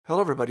Hello,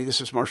 everybody. This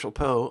is Marshall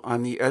Poe.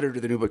 I'm the editor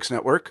of the New Books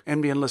Network.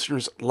 NBN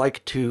listeners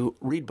like to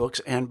read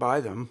books and buy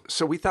them.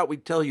 So we thought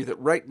we'd tell you that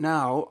right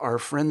now, our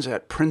friends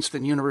at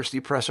Princeton University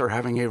Press are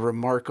having a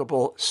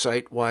remarkable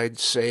site-wide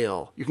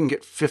sale. You can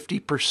get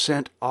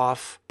 50%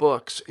 off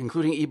books,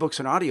 including ebooks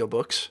and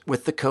audiobooks,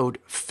 with the code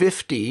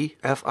 50,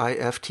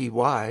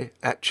 F-I-F-T-Y,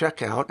 at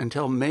checkout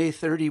until May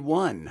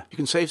 31. You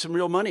can save some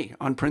real money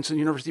on Princeton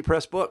University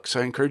Press books.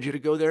 I encourage you to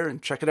go there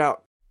and check it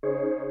out.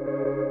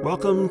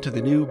 Welcome to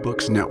the New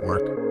Books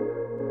Network.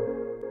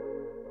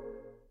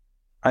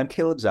 I'm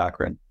Caleb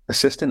Zachrin,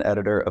 assistant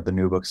editor of the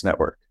New Books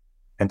Network,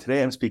 and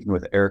today I'm speaking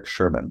with Erik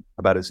Sherman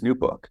about his new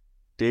book,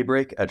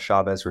 Daybreak at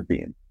Chavez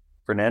Ravine,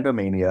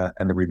 Fernandomania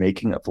and the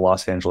Remaking of the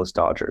Los Angeles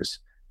Dodgers,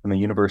 from the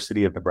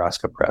University of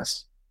Nebraska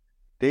Press.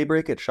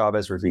 Daybreak at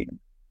Chavez Ravine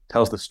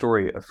tells the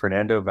story of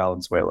Fernando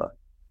Valenzuela,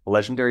 a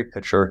legendary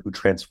pitcher who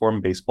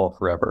transformed baseball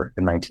forever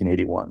in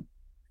 1981.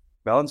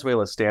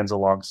 Valenzuela stands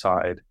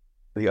alongside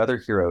the other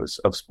heroes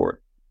of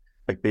sport,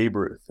 like Babe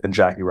Ruth and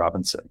Jackie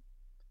Robinson.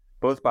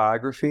 Both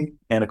biography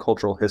and a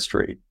cultural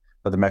history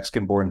of the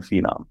Mexican-born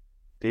phenom,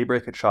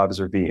 Daybreak at Chavez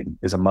Ravine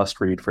is a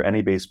must-read for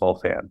any baseball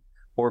fan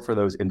or for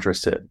those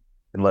interested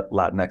in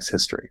Latinx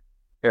history.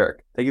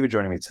 Erik, thank you for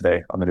joining me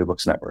today on the New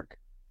Books Network.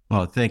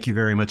 Well, thank you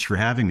very much for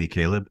having me,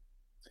 Caleb.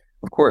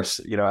 Of course,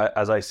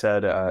 as I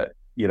said,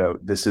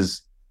 this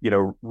is,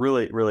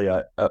 really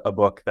a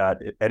book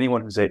that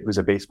anyone who's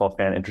a baseball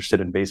fan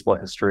interested in baseball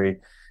history,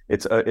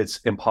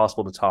 it's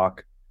impossible to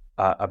talk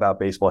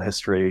about baseball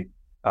history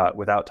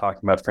without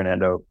talking about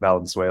Fernando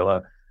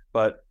Valenzuela.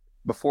 But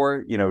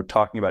before,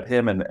 talking about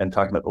him and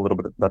talking about a little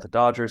bit about the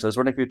Dodgers, I was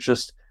wondering if you'd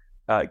just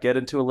get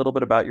into a little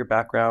bit about your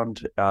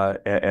background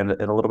and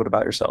a little bit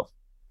about yourself.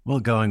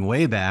 Well, going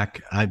way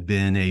back, I've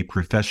been a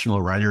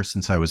professional writer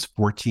since I was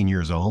 14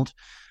 years old.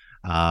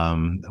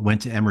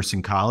 Went to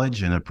Emerson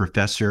College, and a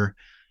professor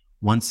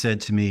once said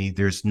to me,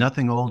 "There's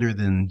nothing older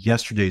than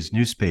yesterday's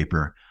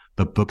newspaper,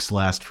 but books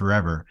last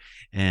forever."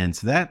 And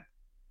so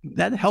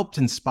that helped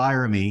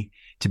inspire me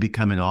to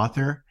become an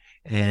author.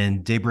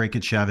 And Daybreak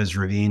at Chavez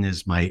Ravine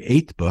is my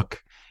 8th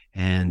book,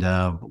 and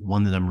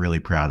one that I'm really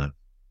proud of.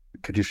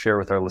 Could you share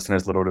with our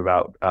listeners a little bit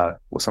about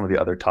some of the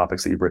other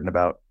topics that you've written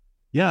about?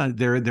 Yeah,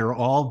 they're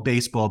all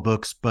baseball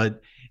books, but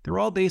they're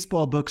all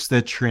baseball books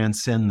that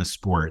transcend the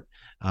sport.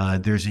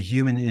 There's a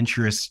human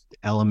interest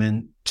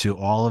element to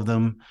all of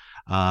them,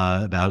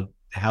 about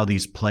how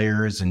these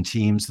players and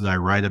teams that I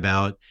write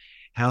about,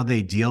 how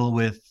they deal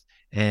with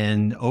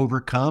and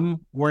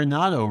overcome or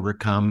not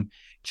overcome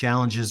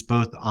challenges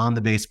both on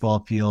the baseball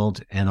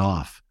field and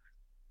off.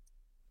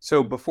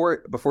 So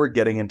before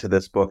getting into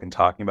this book and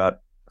talking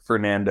about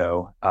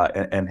Fernando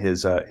and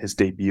his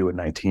debut in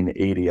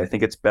 1980, I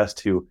think it's best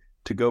to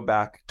go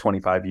back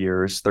 25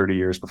 years, 30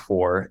 years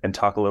before, and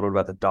talk a little bit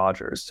about the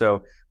Dodgers.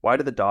 So why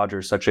did the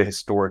Dodgers, such a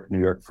historic New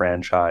York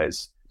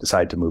franchise,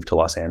 decide to move to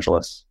Los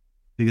Angeles?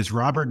 Because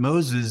Robert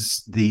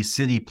Moses, the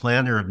city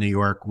planner of New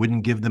York,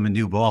 wouldn't give them a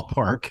new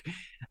ballpark,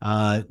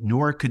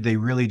 nor could they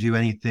really do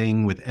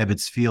anything with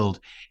Ebbets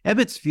Field.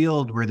 Ebbets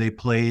Field, where they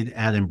played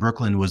at in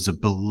Brooklyn, was a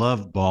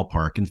beloved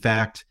ballpark. In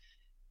fact,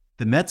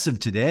 the Mets of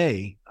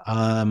today,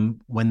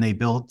 when they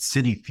built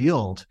Citi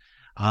Field,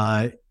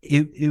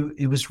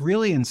 it was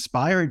really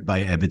inspired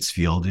by Ebbets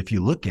Field. If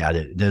you look at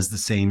it, it has the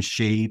same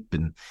shape,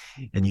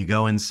 and you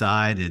go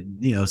inside,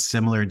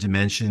 similar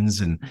dimensions,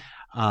 and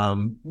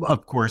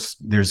of course,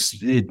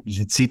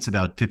 it seats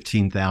about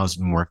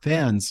 15,000 more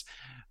fans.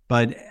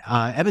 But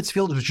Ebbets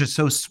Field was just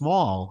so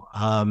small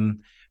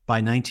by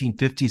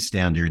 1950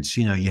 standards.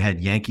 You had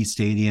Yankee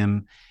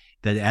Stadium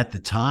that at the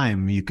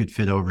time you could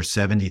fit over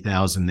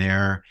 70,000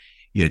 there.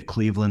 You had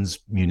Cleveland's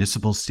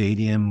Municipal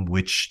Stadium,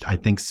 which I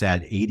think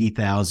sat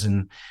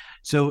 80,000.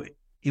 So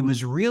it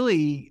was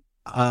really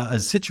a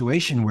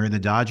situation where the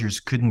Dodgers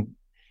couldn't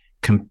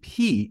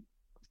compete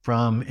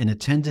from an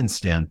attendance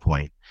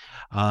standpoint.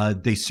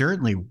 They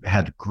certainly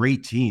had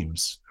great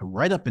teams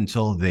right up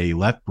until they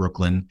left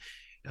Brooklyn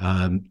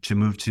to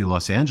move to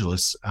Los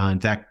Angeles. In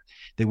fact,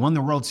 they won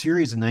the World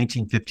Series in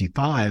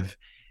 1955,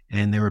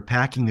 and they were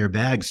packing their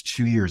bags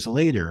 2 years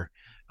later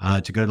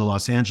to go to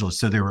Los Angeles.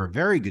 So they were a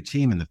very good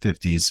team in the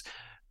 50s.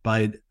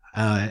 But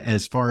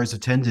as far as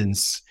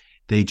attendance,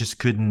 they just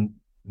couldn't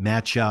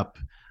match up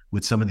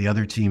with some of the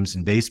other teams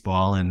in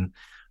baseball. And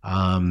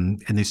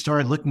they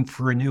started looking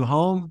for a new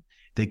home.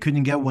 They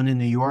couldn't get one in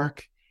New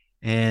York.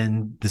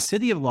 And the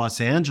city of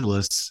Los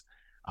Angeles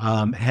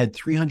had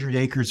 300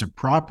 acres of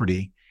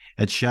property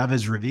at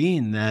Chavez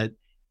Ravine that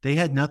they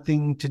had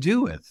nothing to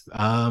do with.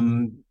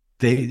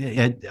 They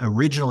had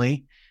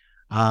originally,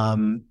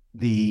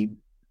 the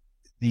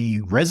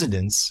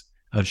residents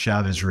of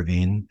Chavez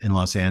Ravine in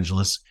Los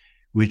Angeles,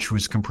 which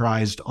was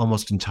comprised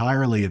almost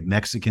entirely of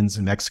Mexicans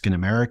and Mexican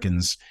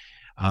Americans,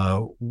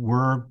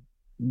 were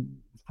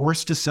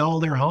forced to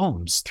sell their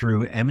homes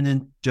through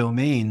eminent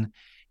domain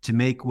to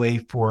make way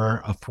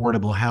for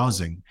affordable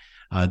housing.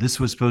 This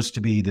was supposed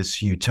to be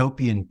this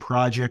utopian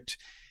project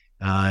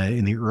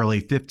in the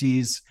early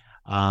 50s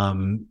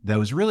that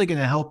was really going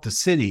to help the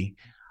city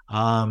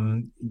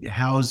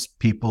house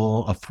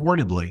people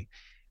affordably.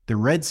 the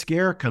Red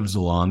Scare comes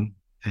along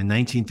in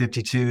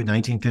 1952,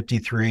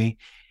 1953,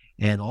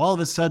 and all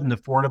of a sudden,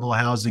 affordable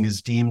housing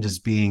is deemed as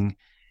being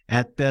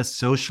at best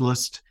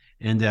socialist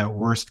and at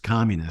worst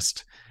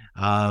communist.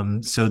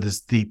 So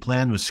the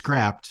plan was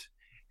scrapped,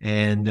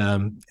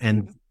 and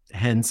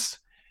hence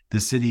the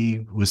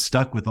city was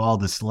stuck with all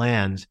this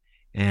land,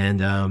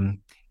 and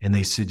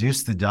they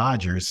seduced the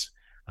Dodgers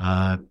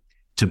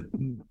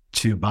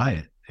to buy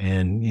it,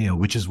 and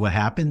which is what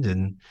happened.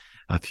 And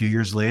a few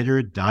years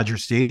later, Dodger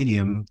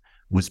Stadium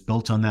was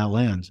built on that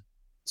land.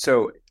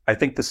 So I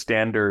think the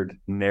standard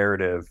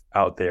narrative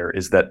out there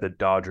is that the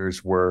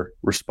Dodgers were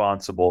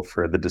responsible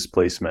for the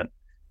displacement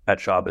at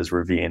Chavez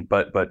Ravine,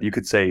 but you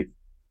could say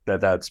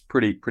that that's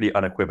pretty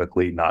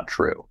unequivocally not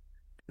true.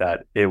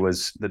 That it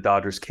was the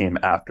Dodgers came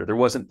after. There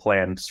wasn't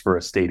plans for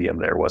a stadium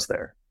there, was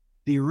there?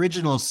 The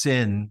original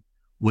sin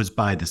was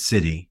by the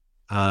city,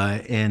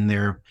 and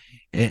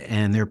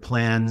their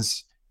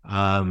plans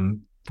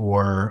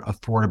for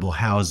affordable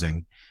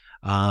housing.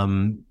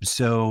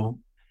 So,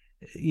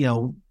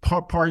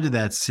 part of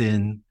that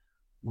sin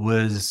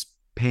was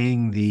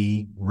paying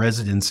the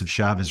residents of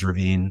Chavez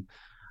Ravine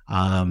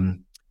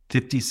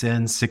 50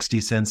 cents, 60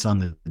 cents on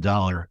the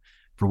dollar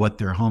for what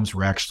their homes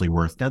were actually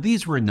worth. Now,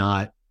 these were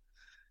not,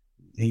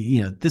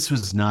 this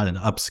was not an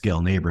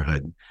upscale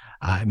neighborhood.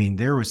 I mean,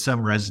 there were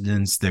some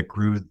residents that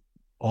grew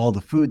all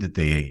the food that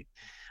they ate.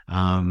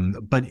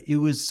 But it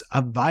was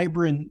a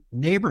vibrant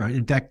neighborhood.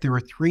 In fact, there were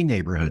 3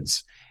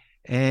 neighborhoods,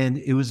 and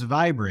it was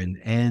vibrant,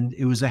 and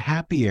it was a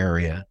happy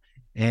area.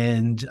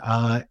 And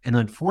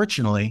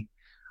unfortunately,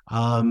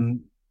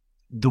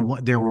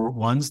 there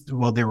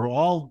were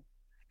all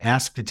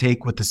asked to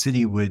take what the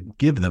city would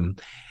give them.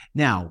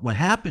 Now, what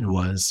happened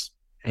was,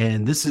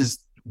 and this is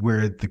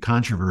where the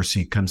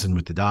controversy comes in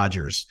with the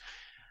Dodgers,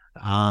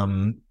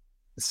 some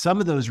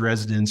of those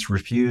residents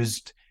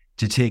refused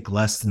to take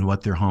less than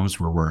what their homes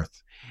were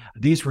worth.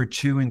 These were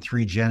 2 and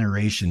 3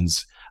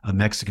 generations of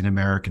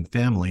Mexican-American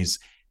families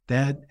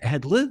that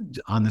had lived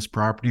on this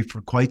property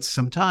for quite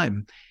some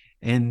time,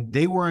 and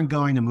they weren't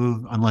going to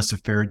move unless a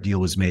fair deal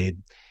was made.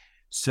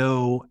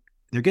 So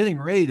they're getting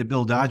ready to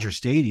build Dodger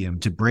Stadium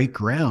to break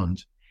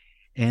ground,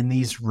 and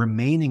these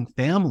remaining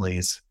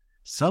families,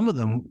 some of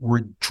them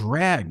were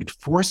dragged,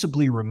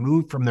 forcibly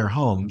removed from their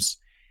homes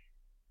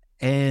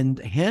and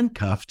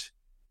handcuffed,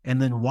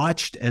 and then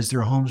watched as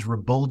their homes were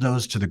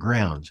bulldozed to the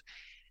ground.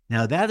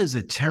 Now, that is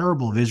a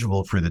terrible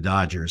visual for the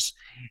Dodgers.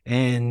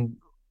 And,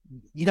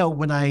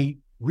 when I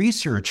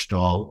researched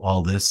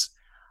all this,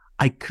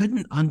 I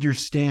couldn't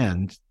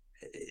understand.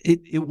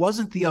 It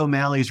wasn't the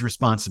O'Malley's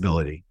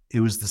responsibility.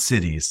 It was the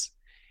city's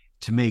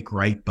to make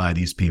right by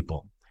these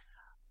people.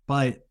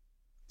 But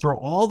for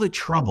all the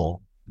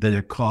trouble that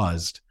it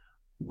caused,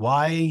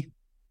 why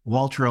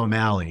Walter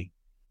O'Malley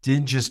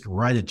didn't just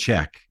write a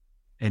check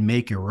and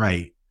make it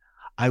right,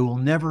 I will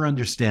never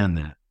understand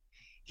that.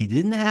 He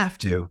didn't have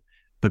to,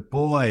 but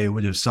boy, it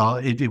would have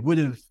solved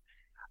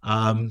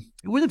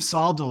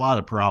a lot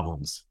of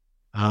problems.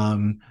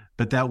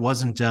 But that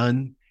wasn't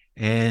done.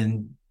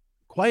 And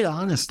quite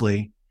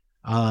honestly,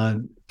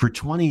 for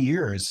 20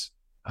 years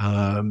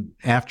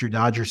after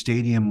Dodger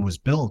Stadium was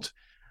built,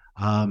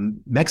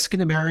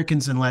 Mexican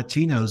Americans and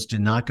Latinos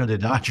did not go to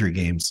Dodger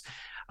games.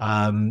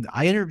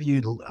 I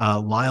interviewed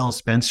Lyle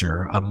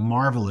Spencer, a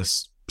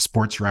marvelous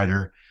sports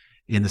writer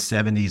in the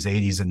 70s,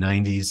 80s, and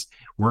 90s,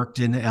 worked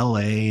in LA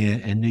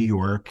and New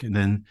York, and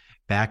then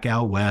back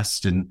out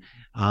west. And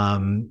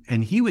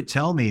he would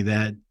tell me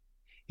that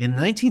in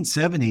the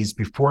 1970s,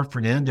 before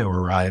Fernando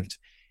arrived,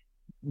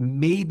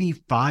 maybe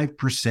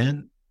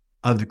 5%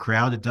 of the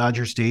crowd at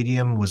Dodger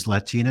Stadium was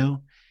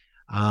Latino.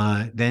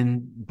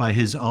 Then by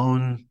his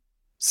own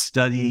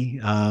study,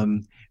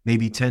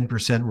 maybe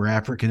 10% were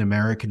African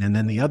American, and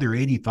then the other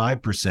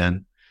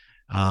 85%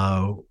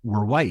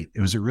 were white.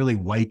 It was a really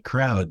white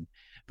crowd.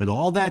 But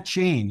all that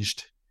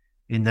changed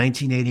in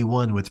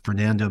 1981 with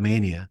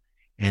Fernandomania.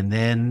 And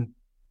then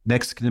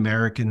Mexican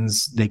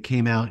Americans, they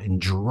came out in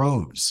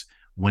droves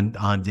when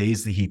on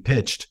days that he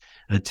pitched.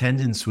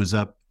 Attendance was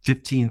up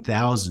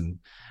 15,000,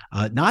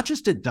 not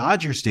just at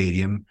Dodger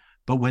Stadium,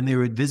 but when they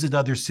would visit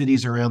other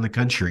cities around the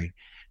country.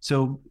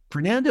 So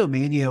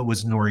Fernandomania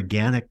was an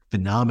organic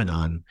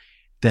phenomenon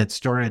that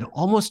started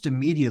almost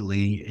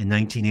immediately in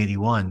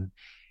 1981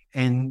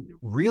 and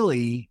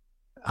really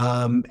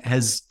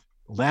has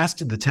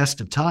lasted the test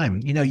of time.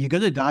 You go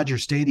to Dodger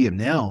Stadium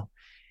now,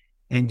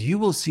 and you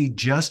will see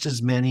just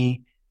as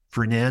many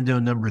Fernando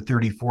number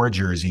 34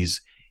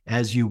 jerseys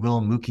as you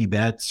will Mookie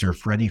Betts or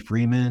Freddie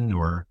Freeman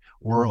or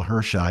Oral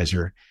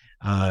Hershiser.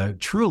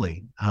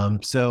 Truly.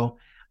 So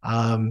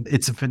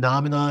it's a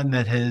phenomenon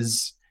that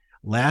has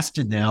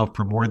lasted now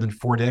for more than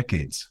 4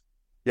 decades.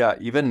 Yeah,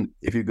 even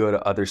if you go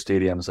to other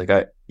stadiums, like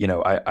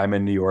I'm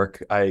in New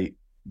York, I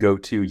go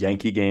to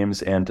Yankee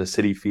games and to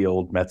Citi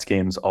Field Mets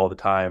games all the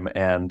time,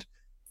 and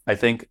I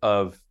think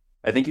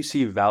you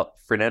see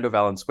Fernando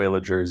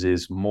Valenzuela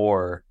jerseys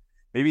more.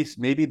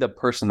 Maybe the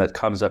person that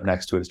comes up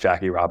next to it is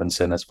Jackie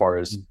Robinson as far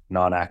as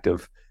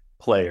non-active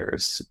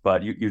players,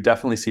 but you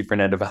definitely see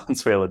Fernando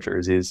Valenzuela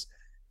jerseys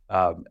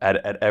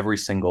at every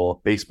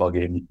single baseball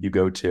game you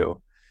go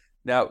to.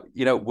 Now,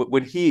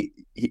 when he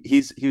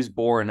was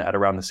born at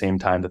around the same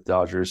time that the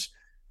Dodgers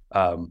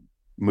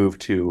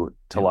moved to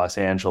Los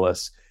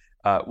Angeles.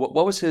 What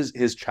was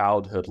his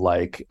childhood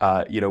like?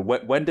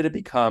 When did it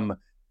become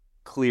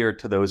clear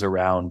to those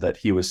around that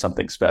he was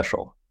something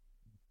special?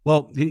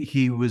 Well,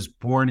 he was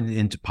born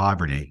into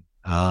poverty.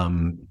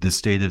 The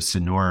state of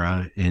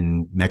Sonora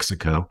in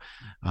Mexico.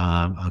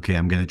 Okay,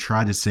 I'm going to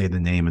try to say the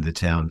name of the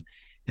town,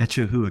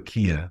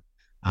 Echehuaquilla.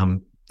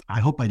 I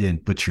hope I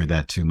didn't butcher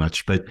that too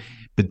much, but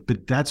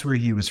that's where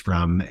he was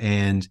from.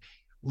 And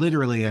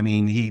literally, I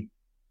mean,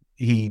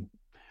 he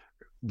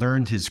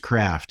learned his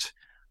craft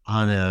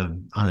on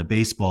a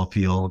baseball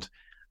field,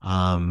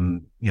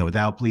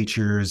 without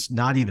bleachers,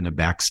 not even a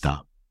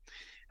backstop.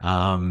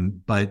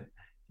 But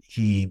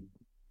he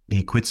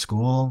quit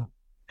school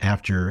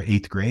after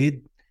 8th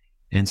grade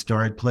and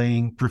started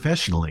playing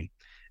professionally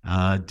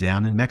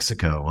down in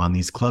Mexico on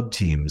these club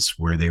teams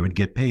where they would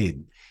get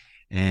paid.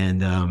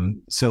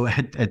 And so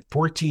at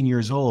 14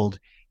 years old,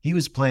 he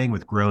was playing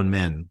with grown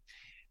men.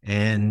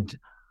 And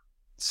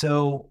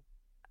so,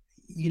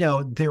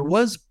 there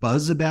was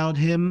buzz about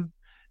him,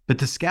 but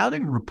the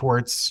scouting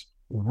reports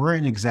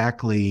weren't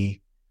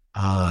exactly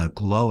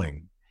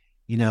glowing.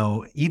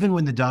 Even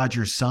when the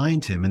Dodgers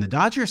signed him, and the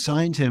Dodgers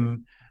signed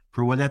him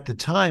for what at the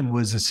time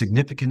was a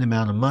significant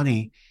amount of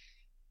money,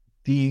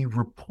 the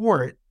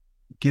report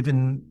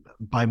given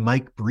by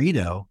Mike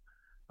Brito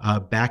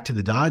back to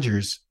the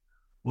Dodgers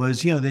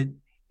was, that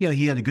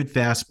he had a good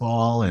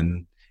fastball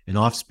and an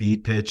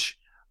off-speed pitch,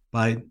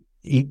 but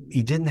he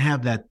didn't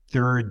have that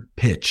third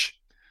pitch.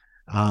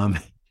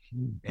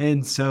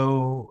 And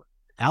so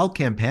Al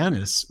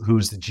Campanis, who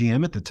was the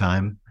GM at the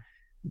time,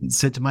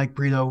 said to Mike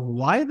Brito,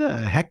 "Why the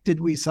heck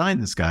did we sign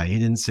this guy?" He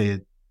didn't say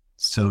it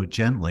so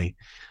gently.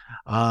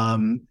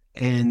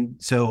 And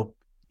so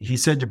he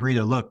said to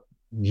Brito, "Look,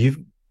 you've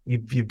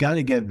got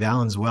to get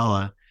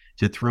Valenzuela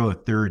to throw a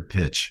third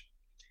pitch."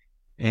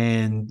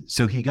 And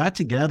so he got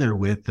together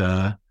with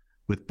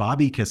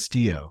Bobby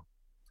Castillo,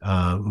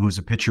 who was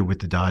a pitcher with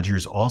the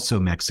Dodgers, also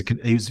Mexican.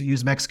 He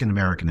was Mexican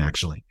American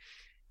actually,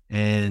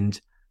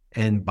 and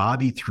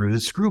Bobby threw the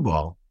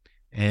screwball,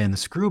 and the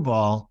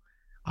screwball.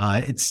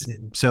 It's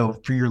so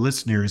for your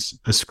listeners,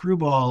 a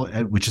screwball,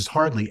 which is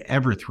hardly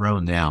ever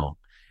thrown now.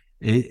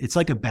 It's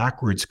like a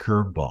backwards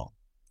curveball,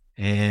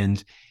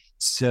 and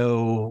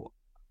so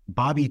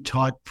Bobby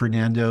taught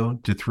Fernando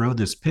to throw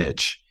this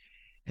pitch.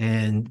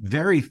 And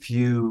very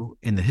few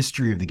in the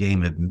history of the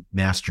game have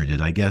mastered it.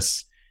 I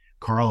guess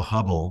Carl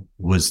Hubble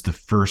was the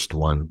first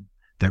one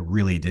that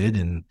really did,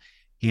 and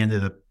he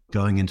ended up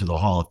going into the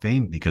Hall of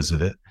Fame because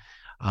of it.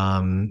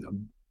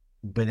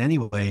 But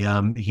anyway,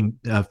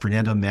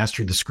 Fernando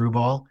mastered the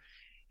screwball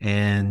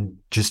and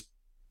just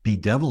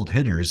bedeviled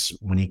hitters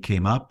when he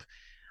came up.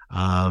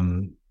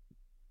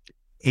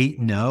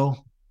 8-0,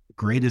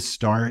 greatest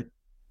start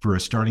for a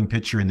starting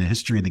pitcher in the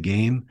history of the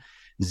game.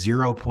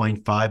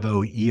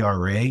 0.50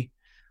 ERA,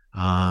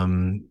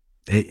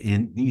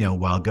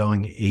 while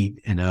going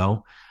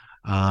 8-0.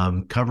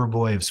 Cover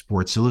boy of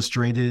Sports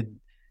Illustrated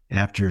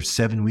after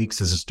 7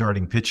 weeks as a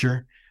starting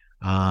pitcher.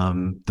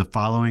 The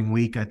following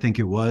week, I think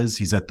it was,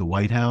 he's at the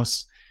White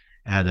House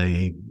at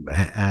a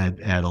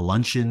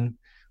luncheon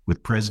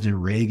with President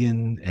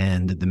Reagan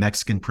and the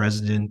Mexican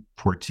president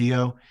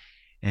Portillo.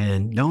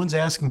 And no one's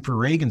asking for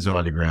Reagan's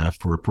autograph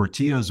or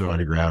Portillo's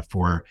autograph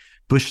or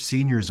Bush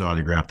Sr.'s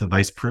autograph, the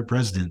vice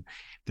president.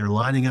 They're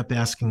lining up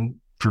asking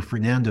for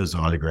Fernando's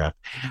autograph.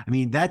 I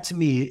mean, that to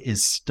me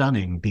is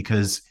stunning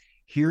because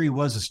here he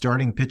was, a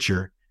starting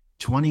pitcher,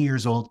 20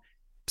 years old,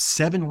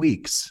 7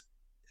 weeks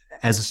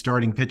as a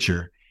starting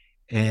pitcher,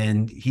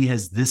 and he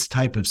has this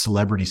type of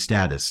celebrity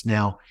status.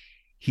 Now,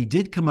 he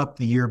did come up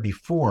the year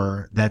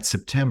before that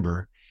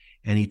September,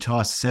 and he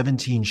tossed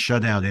 17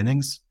 shutout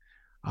innings.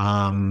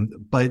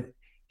 But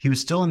he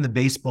was still in the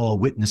baseball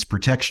witness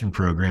protection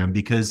program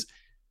because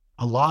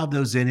a lot of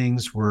those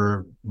innings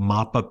were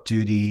mop-up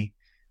duty.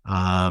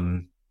 I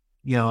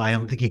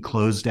don't think he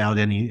closed out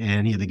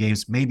any of the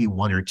games, maybe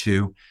one or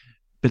two,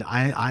 but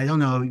I don't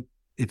know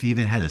if he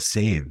even had a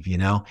save.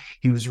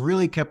 He was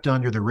really kept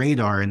under the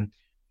radar. And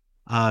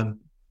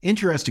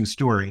interesting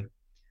story.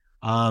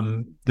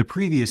 The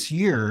previous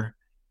year,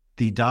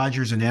 the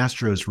Dodgers and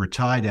Astros were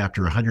tied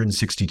after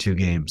 162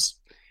 games.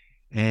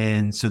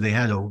 And so they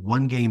had a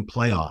 1-game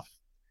playoff,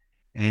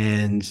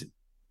 and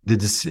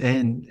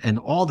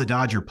all the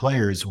Dodger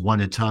players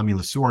wanted Tommy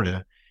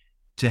Lasorda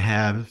to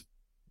have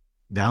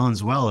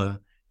Valenzuela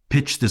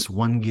pitch this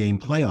 1-game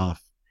playoff,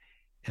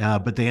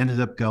 but they ended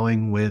up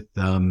going with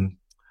the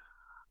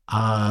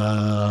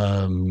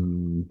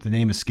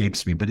name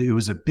escapes me, but it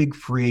was a big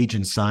free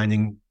agent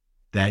signing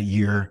that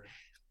year.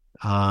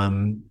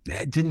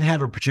 It didn't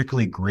have a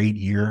particularly great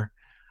year.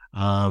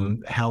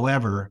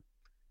 However,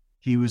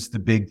 he was the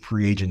big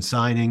free agent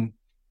signing,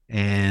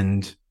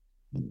 and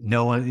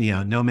no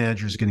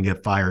manager is going to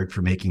get fired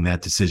for making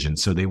that decision.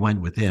 So they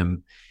went with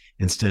him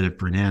instead of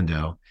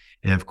Fernando.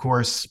 And of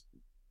course,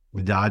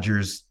 the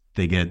Dodgers,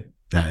 they get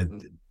that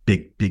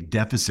big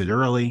deficit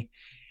early.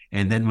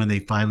 And then when they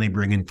finally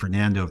bring in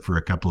Fernando for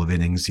a couple of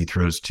innings, he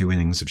throws 2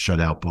 innings of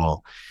shutout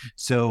ball.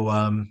 So,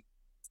 I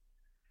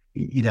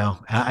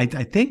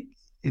think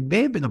it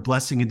may have been a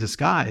blessing in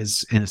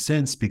disguise in a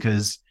sense,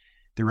 because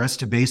the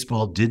rest of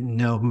baseball didn't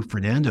know who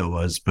Fernando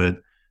was. But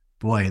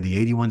boy, in the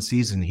 81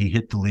 season, he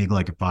hit the league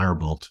like a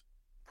firebolt.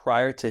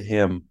 Prior to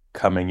him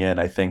coming in,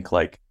 I think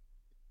like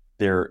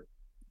there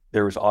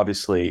was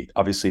obviously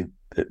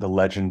the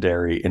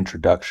legendary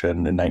introduction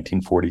in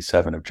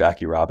 1947 of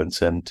Jackie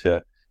Robinson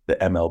to the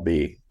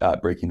MLB,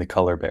 breaking the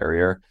color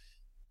barrier,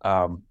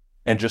 and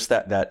just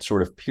that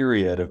sort of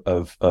period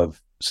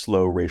of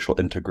slow racial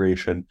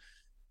integration.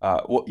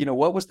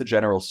 What was the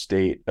general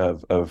state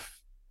of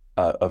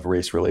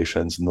race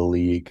relations in the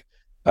league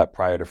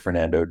prior to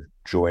Fernando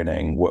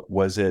joining? What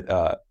was it?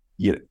 What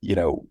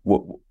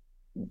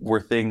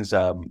were things?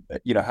 How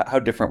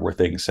different were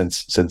things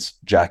since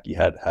Jackie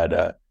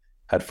had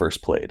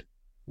first played?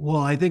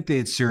 Well, I think they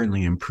had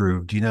certainly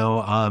improved.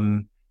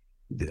 I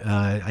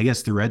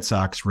guess the Red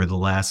Sox were the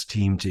last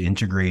team to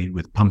integrate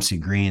with Pumpsie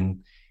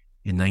Green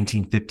in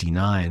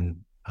 1959.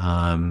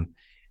 The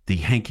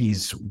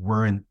Yankees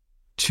weren't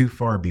too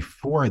far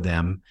before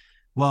them.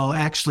 Well,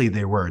 actually,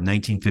 they were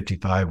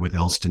 1955 with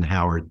Elston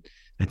Howard.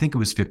 I think it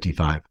was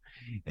 55.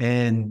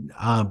 And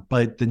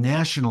but the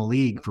National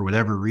League, for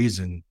whatever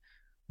reason,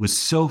 was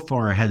so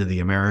far ahead of the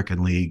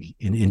American League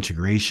in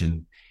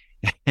integration.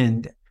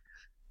 And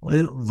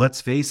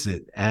let's face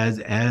it,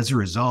 as a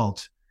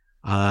result,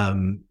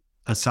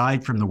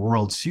 aside from the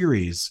World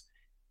Series,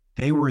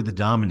 they were the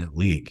dominant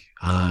league.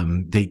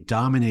 They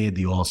dominated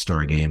the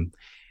All-Star game,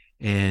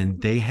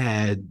 and they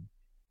had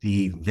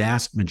the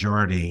vast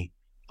majority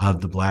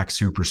of the black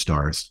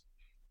superstars.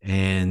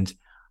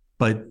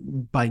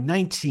 But by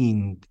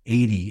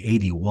 1980,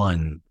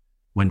 81,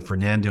 when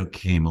Fernando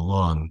came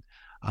along,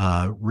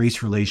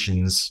 race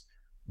relations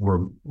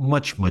were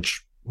much,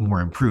 much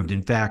more improved.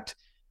 In fact,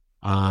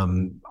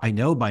 I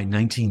know by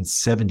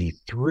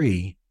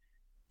 1973,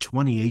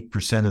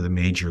 28% of the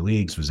major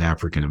leagues was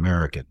African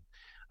American.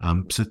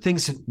 So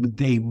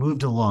they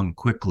moved along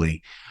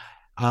quickly.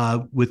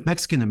 With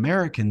Mexican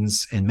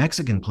Americans and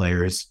Mexican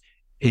players,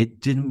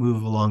 it didn't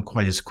move along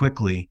quite as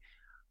quickly.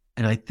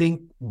 And I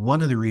think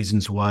one of the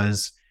reasons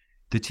was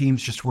the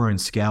teams just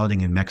weren't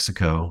scouting in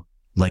Mexico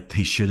like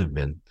they should have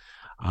been.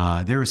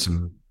 There were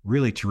some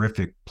really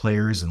terrific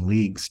players and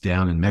leagues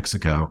down in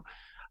Mexico,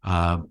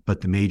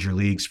 but the major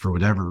leagues, for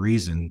whatever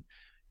reason,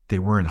 they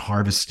weren't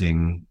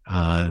harvesting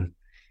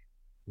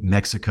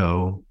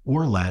Mexico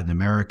or Latin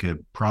America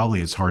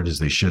probably as hard as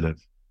they should have.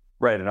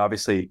 Right. And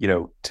obviously,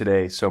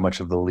 today so much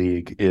of the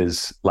league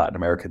is Latin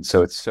American.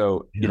 So it's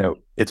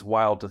it's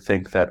wild to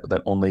think that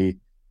only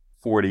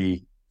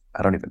 40,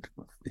 I don't even,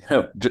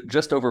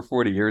 just over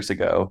 40 years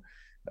ago,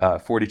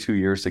 42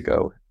 years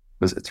ago,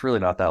 it's really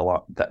not that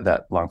long,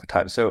 that long of a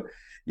time. So,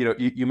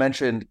 you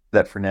mentioned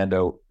that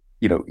Fernando,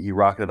 he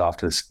rocketed off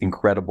to this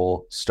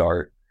incredible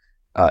start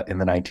in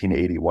the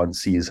 1981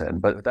 season,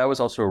 but that was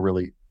also a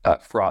really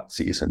fraught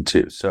season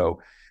too. So,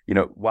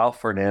 while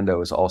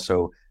Fernando is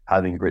also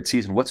having a great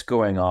season, what's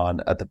going on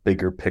at the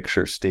bigger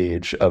picture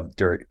stage of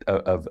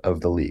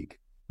the league?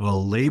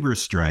 Well, labor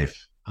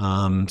strife.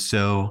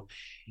 So,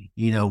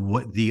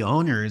 what the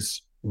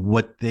owners,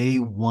 what they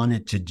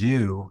wanted to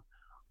do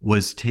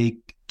was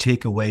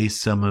take away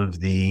some of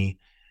the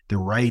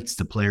rights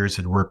the players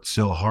had worked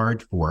so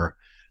hard for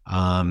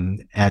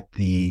at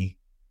the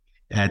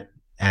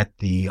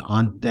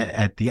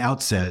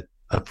outset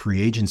of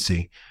free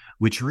agency,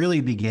 which really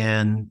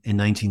began in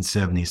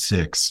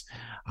 1976.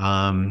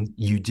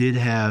 You did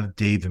have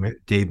Dave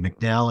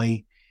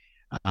McNally,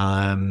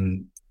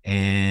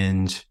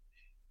 and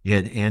you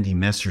had Andy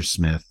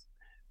Messersmith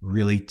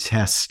really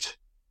test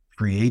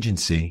free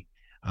agency.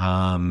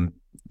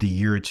 The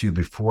year or two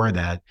before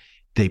that,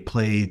 they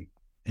played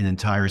an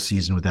entire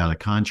season without a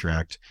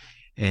contract.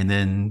 And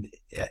then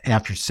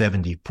after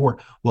 74,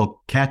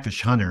 well,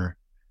 Catfish Hunter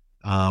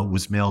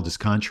was mailed his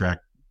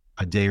contract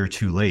a day or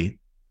two late,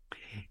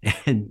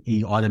 and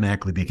he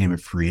automatically became a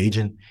free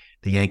agent.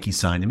 The Yankees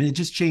signed him, and it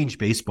just changed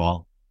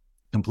baseball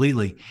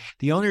completely.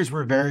 The owners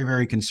were very,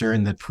 very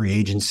concerned that free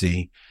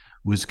agency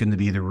was going to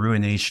be the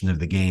ruination of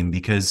the game,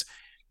 because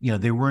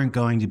they weren't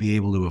going to be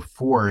able to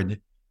afford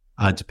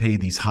to pay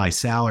these high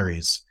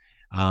salaries.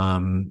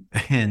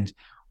 And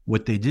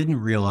what they didn't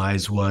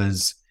realize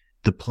was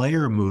the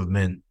player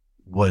movement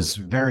was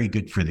very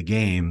good for the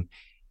game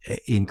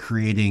in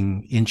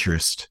creating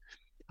interest.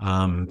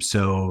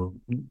 So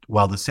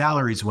while the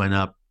salaries went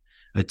up,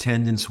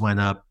 attendance went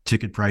up,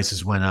 ticket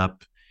prices went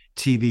up,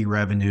 TV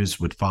revenues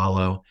would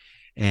follow.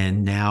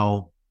 And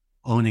now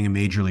owning a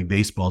Major League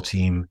Baseball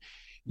team,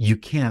 you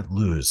can't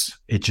lose.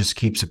 It just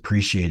keeps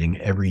appreciating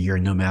every year,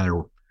 no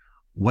matter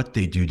what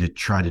they do to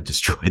try to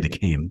destroy the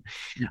game.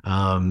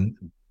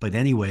 But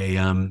anyway,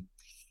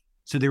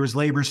 so there was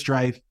labor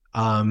strife.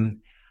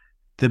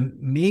 The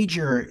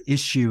major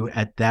issue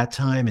at that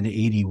time in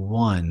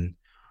 81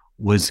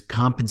 was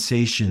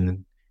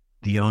compensation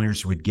the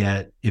owners would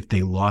get if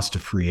they lost a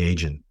free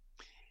agent.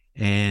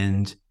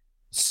 And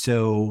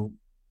so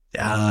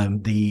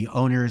The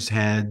owners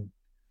had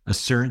a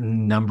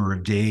certain number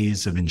of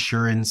days of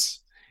insurance.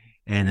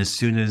 And as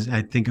soon as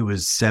I think it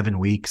was 7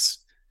 weeks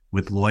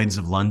with Lloyd's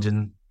of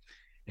London.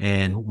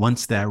 And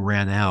once that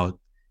ran out,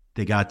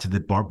 they got to the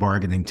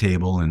bargaining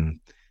table and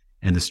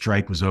the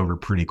strike was over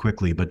pretty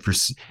quickly. But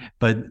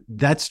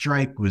that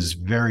strike was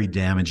very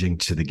damaging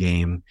to the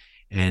game.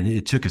 And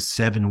it took a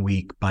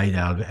 7-week bite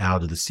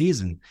out of the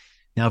season.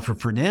 Now, for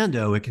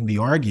Fernando, it can be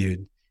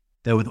argued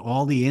that with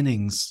all the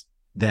innings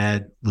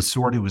that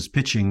Lasorda was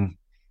pitching,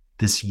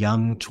 this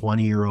young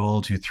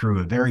 20-year-old who threw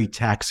a very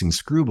taxing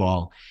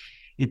screwball,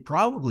 it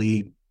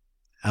probably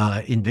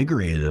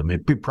invigorated him.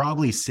 It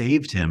probably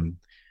saved him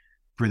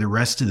for the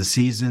rest of the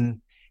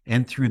season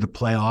and through the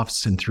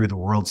playoffs and through the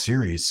World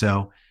Series.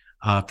 So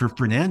for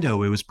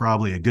Fernando, it was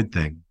probably a good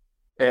thing.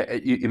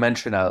 You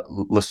mentioned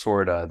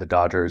Lasorda, the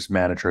Dodgers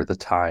manager at the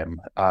time.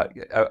 I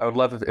would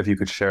love if you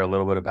could share a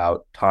little bit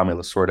about Tommy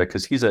Lasorda,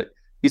 because he's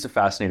a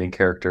fascinating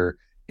character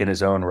in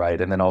his own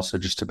right, and then also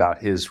just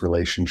about his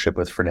relationship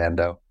with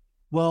Fernando.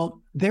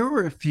 Well, there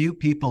were a few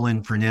people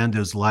in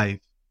Fernando's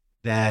life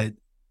that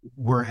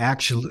were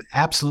actually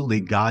absolutely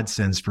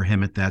godsends for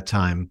him at that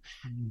time.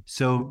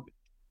 So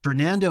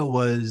Fernando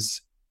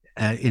was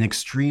an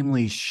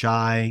extremely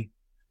shy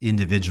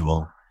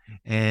individual,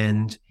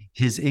 and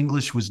his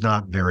English was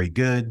not very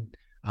good.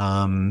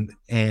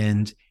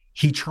 And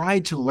he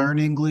tried to learn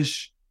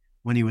English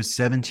when he was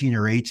 17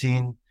 or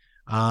 18.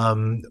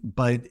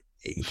 But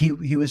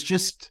he was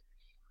just,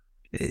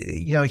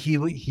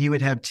 he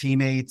would have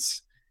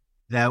teammates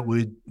that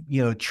would,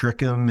 trick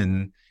him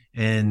and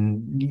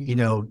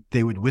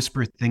they would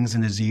whisper things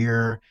in his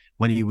ear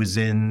when he was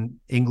in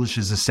English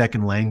as a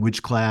second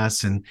language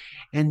class, and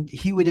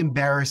he would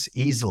embarrass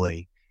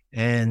easily.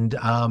 And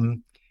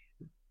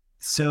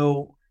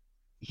so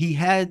he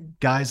had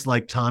guys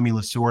like Tommy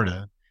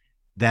Lasorda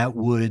that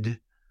would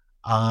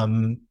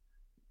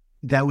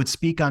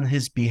speak on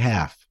his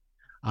behalf.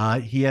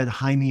 He had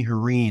Jaime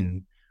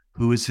Herrin,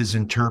 who was his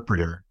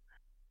interpreter.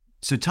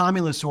 So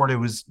Tommy Lasorda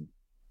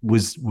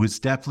was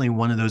definitely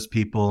one of those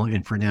people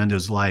in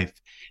Fernando's life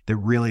that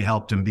really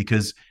helped him,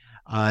 because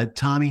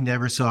Tommy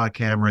never saw a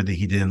camera that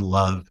he didn't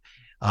love.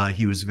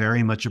 He was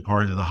very much a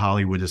part of the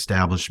Hollywood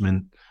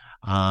establishment.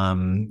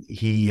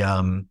 He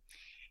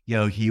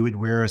would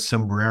wear a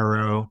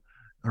sombrero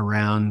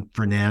around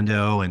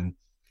Fernando,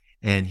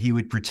 and he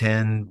would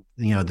pretend,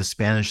 the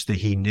Spanish that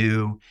he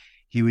knew.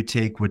 He would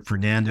take what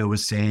Fernando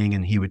was saying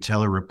and he would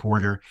tell a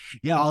reporter,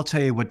 "Yeah, I'll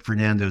tell you what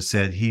Fernando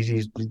said.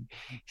 He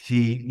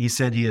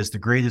said he is the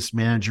greatest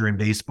manager in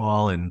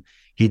baseball, and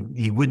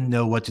he wouldn't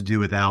know what to do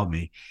without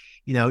me."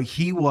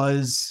 He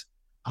was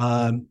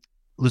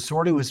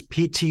Lasorda was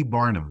P.T.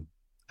 Barnum.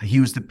 He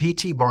was the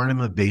P.T.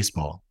 Barnum of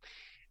baseball,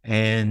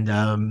 and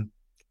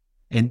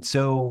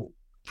so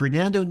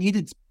Fernando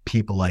needed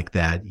people like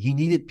that. He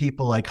needed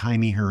people like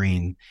Jaime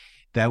Herrin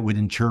that would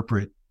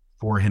interpret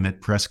for him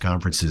at press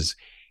conferences.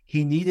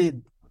 He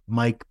needed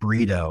Mike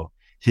Brito,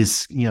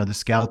 his, the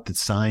scout that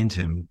signed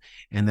him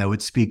and that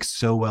would speak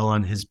so well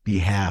on his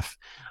behalf.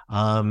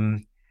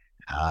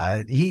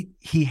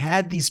 He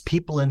had these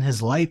people in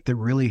his life that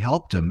really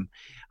helped him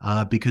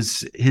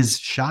because his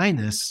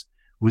shyness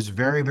was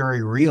very,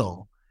 very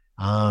real.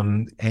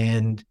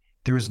 And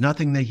there was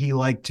nothing that he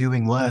liked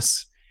doing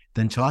less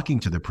than talking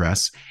to the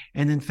press.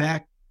 And in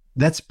fact,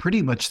 that's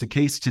pretty much the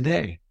case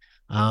today.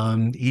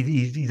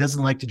 He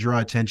doesn't like to draw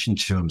attention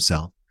to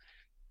himself.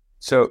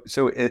 So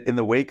in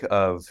the wake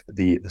of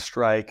the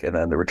strike and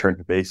then the return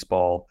to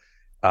baseball,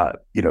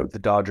 the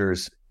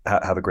Dodgers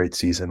have a great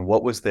season.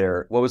 What was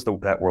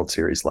that World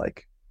Series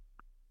like?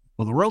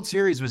 Well, the World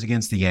Series was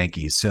against the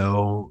Yankees.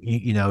 So,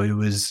 it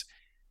was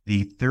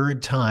the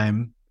third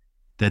time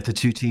that the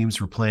two teams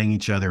were playing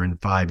each other in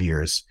 5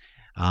 years.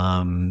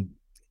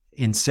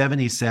 In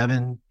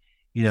 77,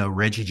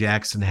 Reggie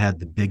Jackson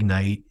had the big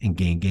night in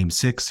game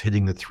 6,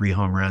 hitting the 3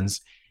 home runs.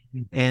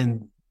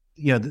 And,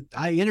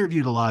 I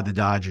interviewed a lot of the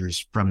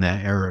Dodgers from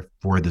that era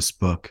for this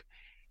book.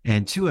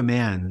 And to a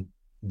man,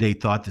 they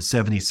thought the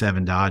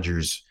 77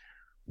 Dodgers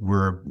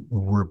were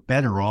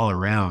better all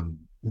around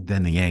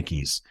than the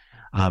Yankees.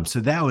 So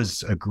that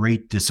was a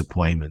great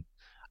disappointment.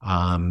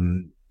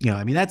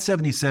 That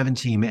 77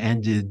 team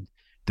ended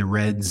the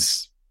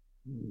Reds'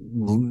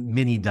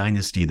 mini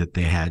dynasty that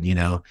they had.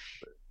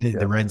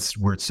 The Reds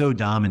were so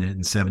dominant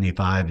in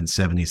 75 and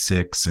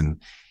 76,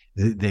 and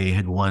they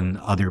had won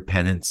other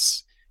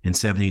pennants in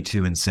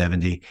 72 and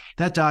 70.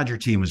 That Dodger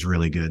team was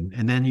really good.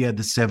 And then you had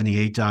the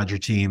 78 Dodger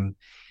team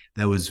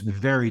that was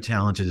very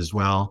talented as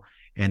well.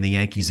 And the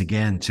Yankees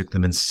again took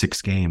them in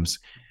 6 games.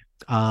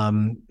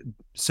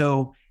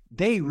 So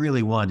they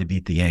really wanted to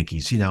beat the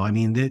Yankees.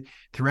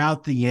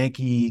 Throughout the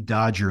Yankee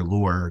Dodger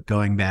lore,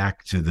 going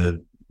back to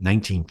the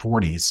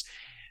 1940s,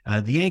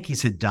 the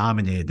Yankees had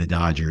dominated the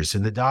Dodgers,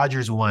 and the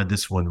Dodgers wanted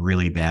this one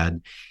really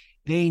bad.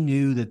 They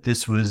knew that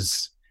this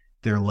was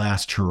their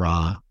last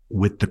hurrah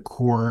with the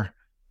core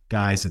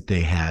guys that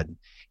they had.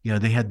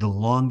 They had the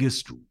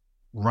longest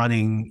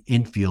running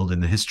infield in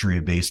the history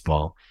of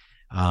baseball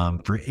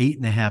for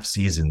 8.5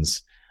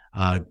 seasons.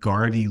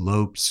 Garvey,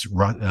 Lopes,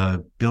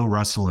 Bill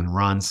Russell, and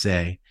Ron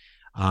Say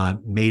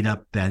made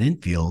up that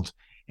infield.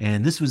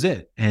 And this was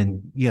it.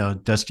 And,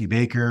 Dusty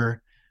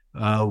Baker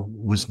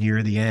was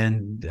near the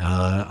end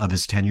of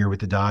his tenure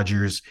with the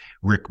Dodgers.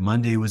 Rick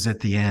Monday was at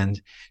the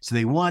end. So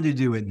they wanted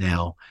to do it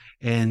now.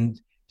 And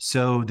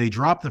so they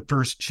dropped the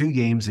first 2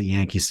 games at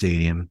Yankee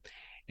Stadium.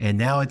 And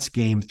now it's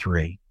game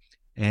 3.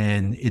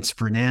 And it's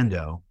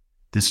Fernando,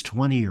 this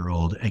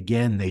 20-year-old,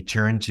 again, they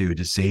turn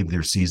to save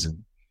their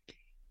season.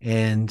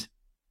 And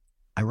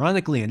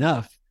ironically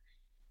enough,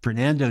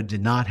 Fernando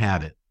did not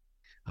have it.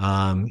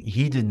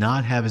 He did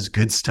not have his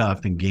good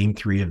stuff in game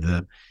 3 of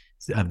the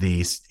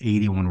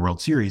 81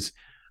 World Series,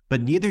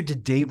 but neither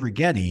did Dave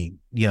Righetti,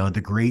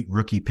 the great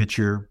rookie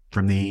pitcher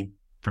from the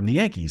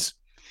Yankees.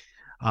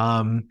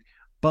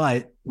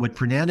 But what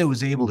Fernando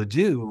was able to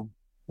do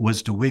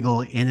was to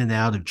wiggle in and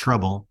out of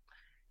trouble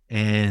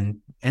and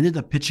ended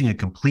up pitching a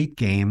complete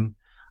game,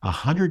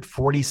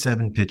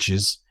 147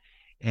 pitches.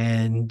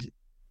 And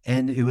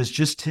it was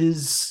just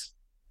his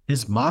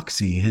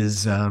moxie,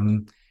 his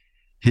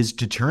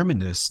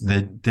determinedness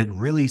that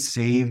really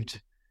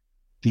saved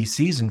the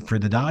season for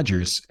the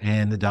Dodgers.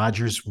 And the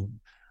Dodgers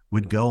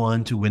would go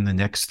on to win the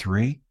next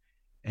 3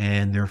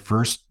 and their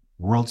first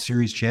World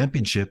Series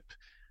championship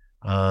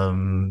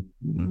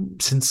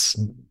since,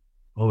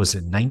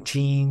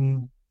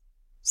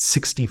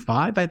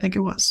 1965, I think it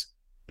was,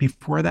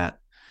 before that.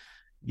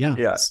 Yeah.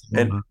 Yeah.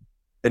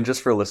 And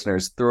just for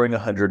listeners, throwing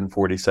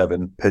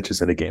 147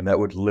 pitches in a game, that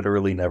would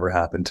literally never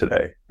happen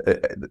today.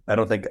 I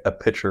don't think a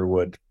pitcher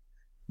would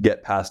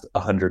get past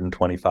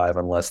 125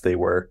 unless they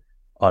were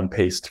on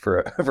pace for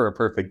a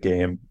perfect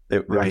game. They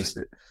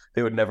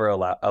would never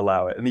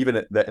allow it. And even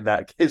in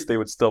that case, they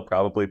would still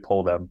probably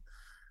pull them.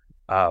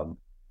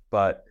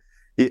 But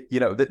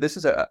this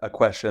is a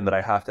question that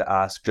I have to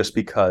ask just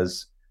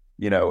because,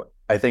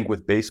 I think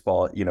with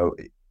baseball,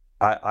 it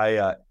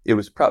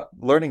was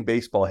learning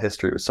baseball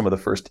history was some of the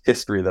first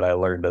history that I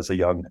learned as a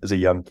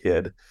young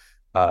kid.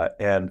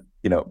 And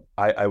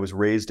I was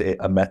raised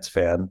a Mets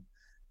fan.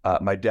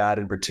 My dad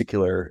in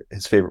particular,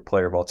 his favorite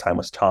player of all time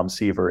was Tom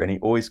Seaver, and he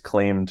always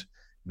claimed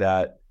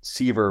that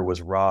Seaver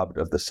was robbed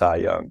of the Cy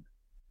Young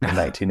in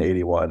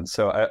 1981.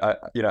 So I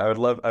would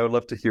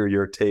love to hear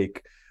your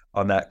take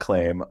on that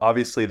claim.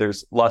 Obviously,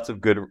 there's lots of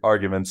good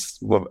arguments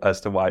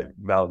as to why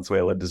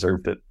Valenzuela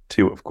deserved it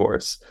too, of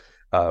course.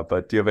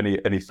 But do you have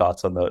any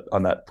thoughts on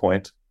that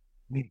point?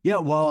 Yeah,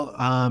 well,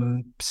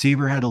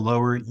 Seaver had a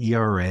lower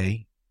ERA.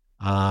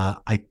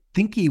 I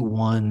think he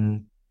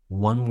won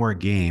one more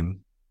game.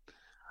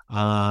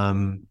 I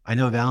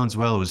know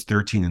Valenzuela was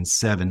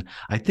 13-7.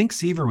 I think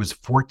Seaver was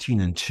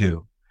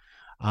 14-2.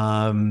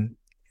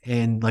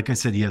 And like I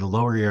said, he had a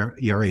lower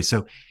ERA.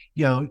 So,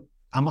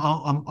 I'm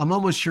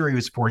almost sure he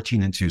was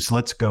 14-2. So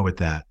let's go with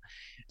that.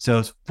 So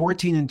it's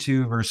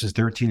 14-2 versus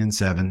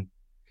 13-7.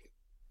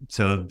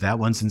 So that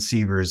one's in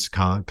Seaver's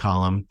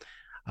column.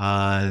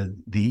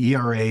 The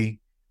ERA,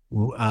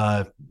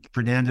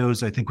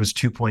 Fernando's, I think, was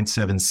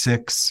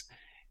 2.76,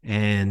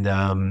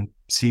 and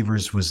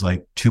Seaver's was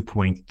like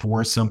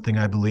 2.4 something,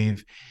 I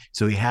believe.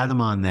 So he had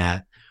him on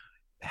that.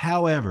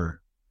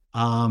 However,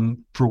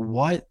 for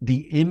what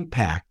the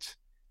impact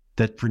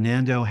that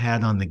Fernando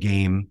had on the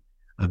game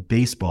of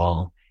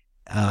baseball,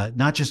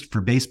 not just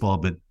for baseball,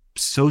 but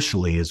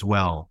socially as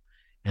well,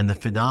 and the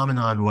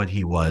phenomenon what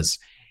he was.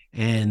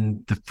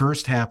 And the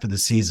first half of the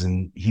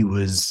season, he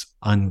was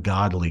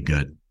ungodly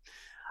good.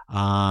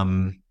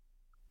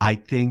 I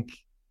think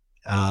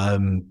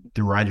the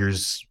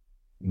writers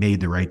made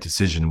the right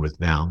decision with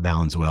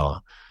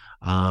Valenzuela.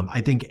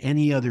 I think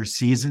any other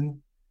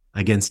season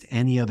against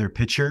any other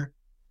pitcher,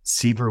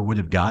 Seaver would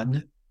have gotten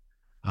it,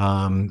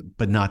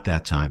 but not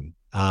that time.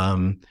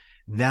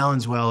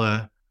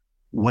 Valenzuela,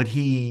 what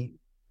he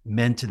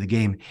meant to the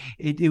game,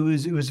 it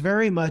was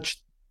very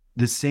much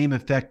the same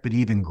effect, but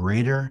even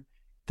greater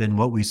than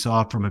what we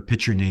saw from a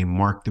pitcher named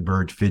Mark the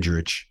Bird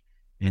Fidrich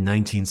in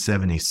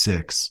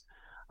 1976.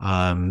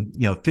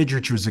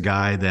 Fidrich was a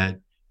guy that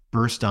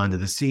burst onto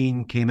the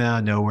scene, came out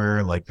of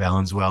nowhere like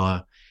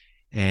Valenzuela.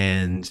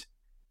 And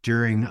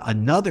during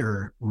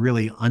another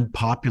really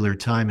unpopular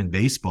time in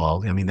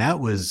baseball, that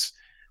was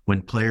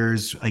when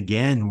players,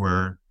 again,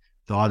 were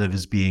thought of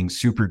as being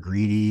super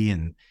greedy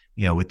and,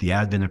 with the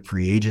advent of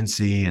free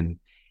agency. And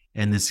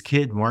this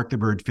kid, Mark the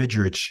Bird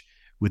Fidrich,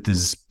 with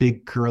his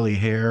big curly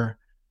hair,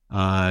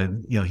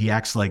 he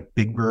acts like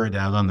Big Bird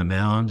out on the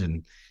mound,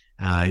 and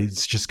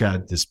he's just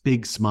got this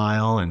big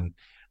smile, and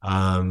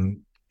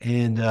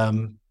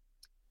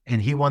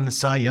he won the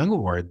Cy Young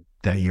Award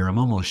that year. I'm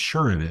almost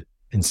sure of it,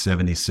 in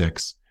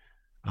 '76.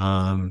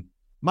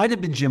 Might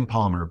have been Jim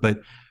Palmer, but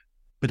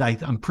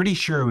I'm pretty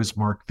sure it was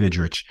Mark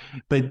Fidrich.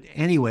 But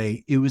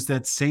anyway, it was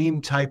that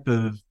same type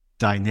of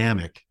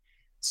dynamic.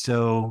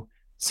 So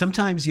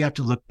sometimes you have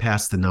to look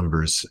past the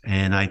numbers,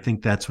 and I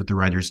think that's what the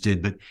writers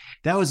did. But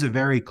that was a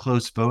very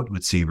close vote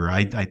with Seaver.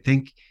 I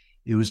think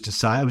it was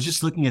decided. I was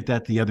just looking at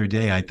that the other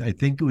day. I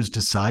think it was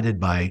decided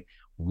by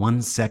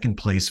 1 second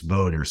place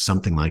vote or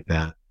something like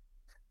that.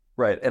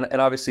 Right,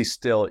 and obviously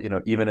still,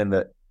 even in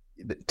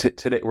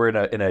today we're in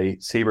a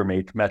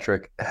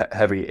sabermetric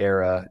heavy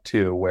era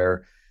too,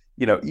 where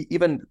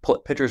even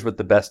pitchers with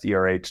the best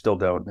ERA still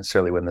don't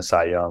necessarily win the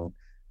Cy Young,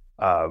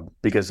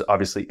 because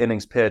obviously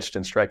innings pitched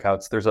and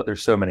strikeouts.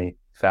 There's so many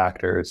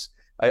factors.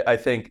 I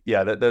think,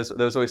 yeah, that there's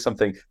always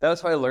something.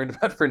 That's how I learned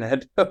about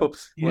Fernando.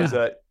 Was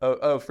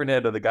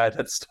Fernando, the guy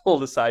that stole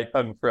the Cy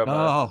Young from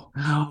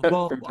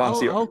from Tom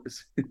Seaver.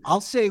 I'll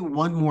say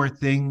one more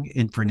thing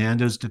in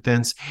Fernando's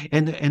defense,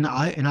 and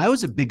I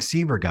was a big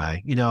Seaver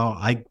guy.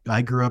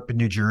 I grew up in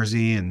New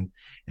Jersey, and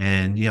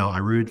I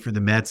rooted for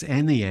the Mets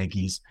and the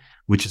Yankees,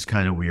 which is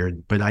kind of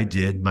weird, but I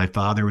did. My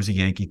father was a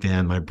Yankee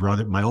fan.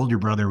 My older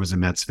brother was a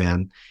Mets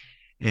fan.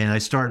 And I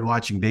started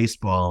watching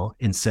baseball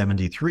in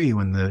 '73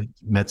 when the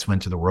Mets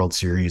went to the World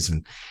Series.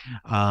 And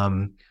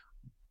I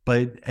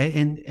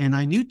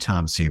knew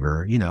Tom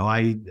Seaver.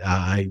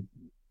 I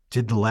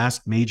did the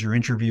last major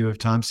interview of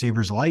Tom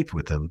Seaver's life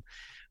with him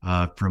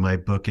for my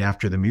book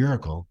After the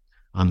Miracle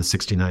on the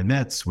 '69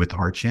 Mets with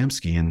Art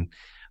Shamsky. And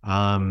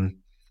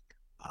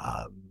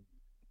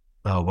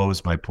what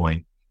was my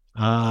point?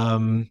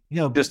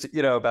 Just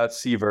about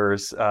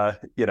Seaver's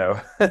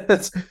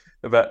it's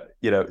about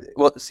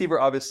well, Seaver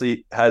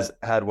obviously has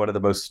had one of the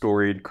most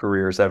storied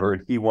careers ever,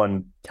 and he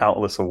won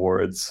countless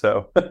awards,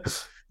 so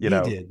he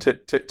did.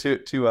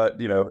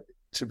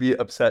 To be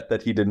upset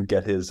that he didn't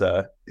get his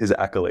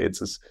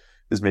accolades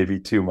is maybe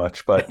too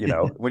much, but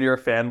when you're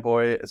a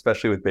fanboy,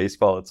 especially with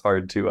baseball, it's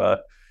hard to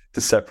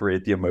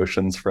separate the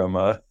emotions from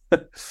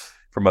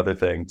from other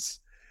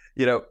things.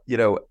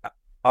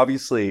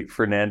 Obviously,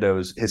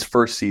 his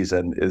first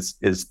season is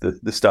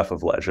the stuff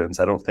of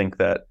legends. I don't think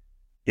that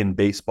in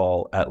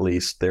baseball, at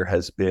least, there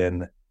has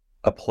been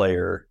a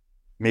player,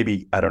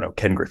 maybe, I don't know,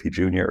 Ken Griffey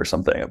Jr. or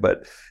something,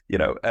 but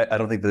I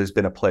don't think there's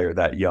been a player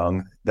that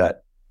young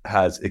that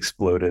has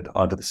exploded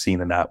onto the scene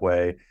in that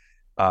way.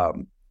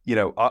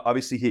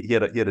 Obviously he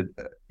had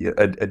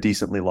a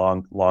decently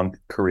long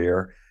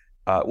career.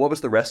 What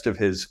was the rest of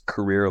his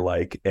career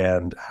like,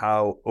 and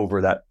how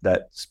over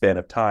that span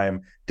of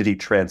time did he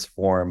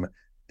transform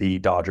the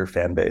Dodger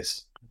fan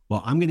base?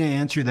 Well, I'm going to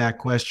answer that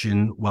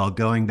question while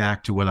going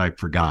back to what I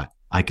forgot.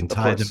 I can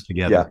tie them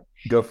together. Yeah,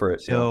 go for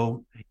it.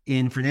 So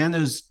in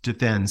Fernando's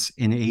defense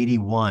in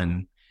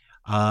 '81,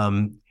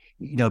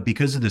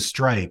 because of the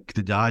strike,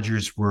 the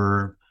Dodgers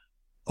were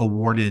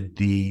awarded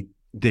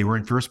they were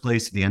in first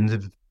place at the end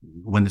of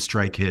when the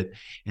strike hit,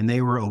 and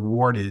they were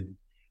awarded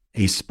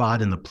a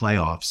spot in the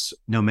playoffs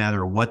no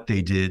matter what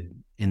they did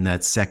in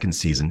that second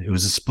season. It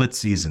was a split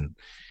season.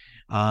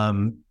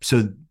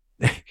 So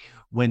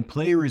when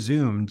play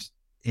resumed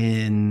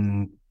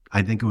in,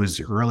 I think it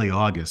was early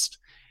August,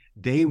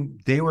 they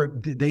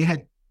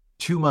had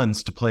 2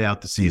 months to play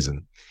out the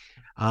season.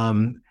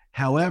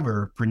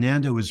 However,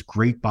 Fernando was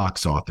great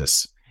box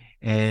office.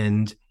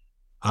 And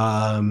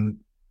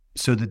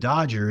so the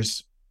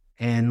Dodgers,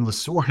 and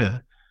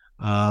Lasorda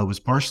was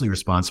partially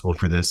responsible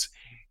for this,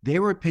 they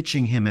were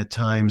pitching him at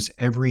times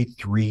every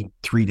three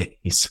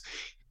days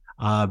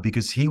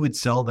because he would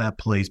sell that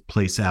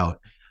place out.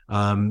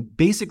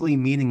 Basically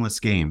meaningless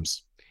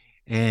games.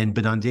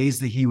 But on days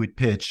that he would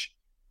pitch,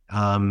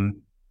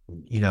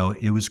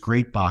 it was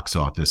great box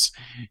office.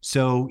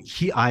 So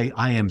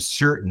I am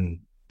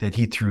certain that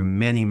he threw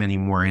many, many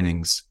more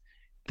innings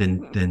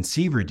than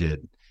Seaver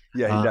did.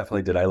 Yeah, he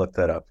definitely did. I looked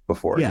that up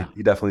before. Yeah.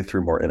 He definitely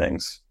threw more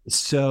innings.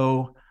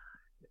 So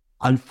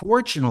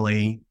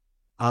unfortunately,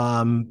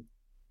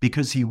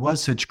 because he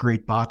was such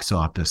great box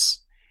office,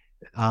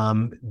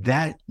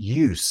 that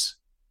use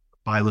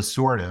by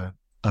Lasorda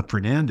of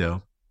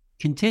Fernando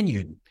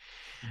continued.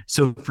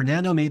 So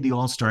Fernando made the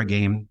All-Star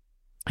game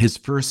his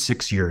first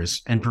 6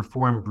 years and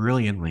performed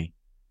brilliantly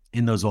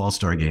in those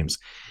All-Star games.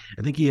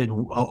 I think he had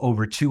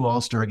over 2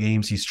 All-Star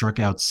games. He struck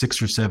out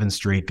 6 or 7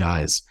 straight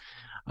guys.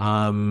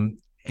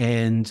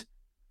 And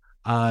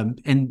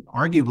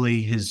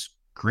arguably his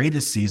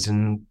greatest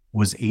season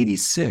was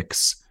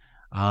 86.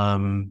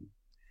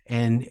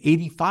 And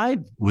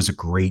 85 was a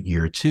great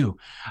year too.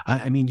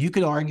 I mean, you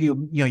could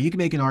argue, you could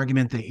make an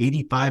argument that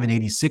 85 and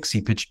 86,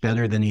 he pitched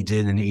better than he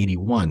did in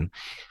 81.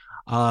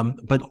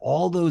 But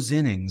all those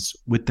innings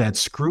with that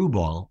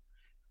screwball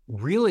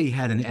really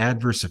had an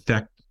adverse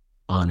effect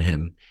on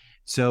him.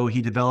 So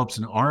he develops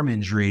an arm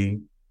injury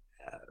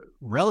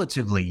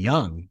relatively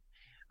young.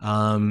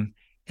 And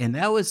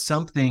that was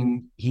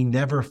something he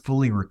never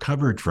fully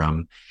recovered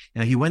from.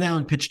 Now, he went out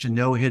and pitched a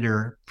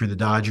no-hitter for the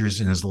Dodgers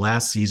in his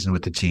last season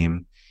with the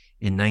team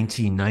in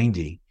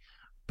 1990.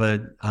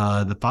 But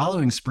the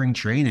following spring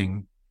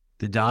training,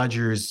 the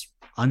Dodgers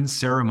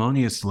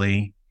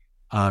unceremoniously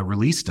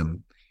released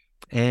him.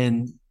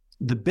 And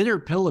the bitter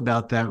pill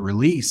about that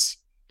release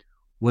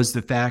was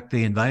the fact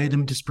they invited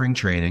him to spring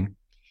training,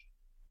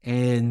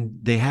 and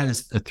they had a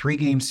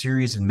 3-game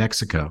series in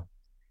Mexico.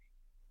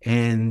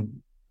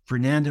 And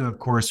Fernando, of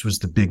course, was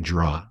the big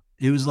draw.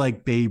 It was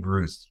like Babe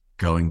Ruth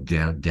going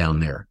down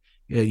there,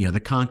 the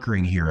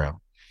conquering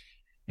hero.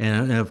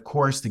 And of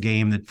course, the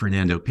game that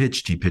Fernando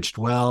pitched, he pitched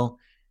well,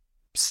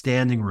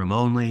 standing room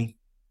only.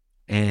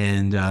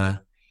 And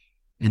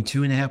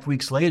 2.5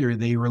 weeks later,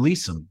 they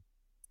release him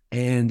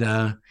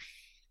And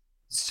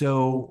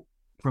so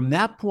from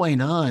that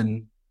point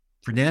on,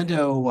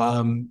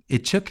 Fernando,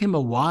 it took him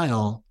a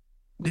while.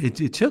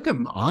 It took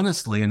him,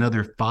 honestly,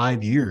 another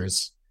 5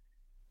 years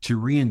to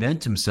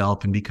reinvent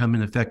himself and become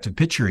an effective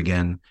pitcher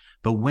again.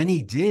 But when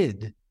he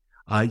did,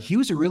 he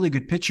was a really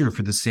good pitcher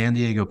for the San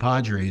Diego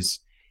Padres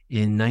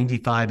in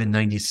 95 and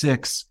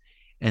 96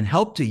 and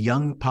helped a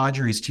young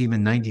Padres team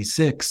in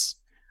 96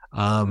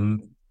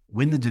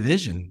 win the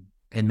division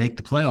and make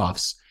the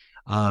playoffs.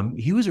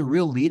 He was a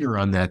real leader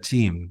on that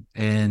team.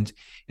 And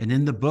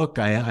in the book,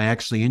 I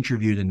actually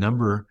interviewed a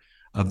number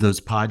of those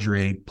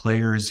Padre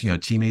players,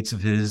 teammates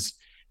of his,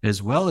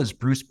 as well as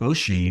Bruce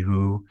Bochy,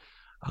 who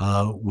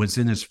was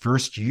in his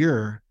first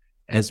year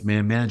as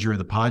manager of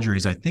the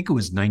Padres. I think it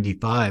was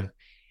 95.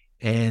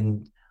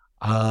 And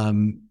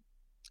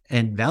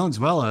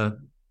Valenzuela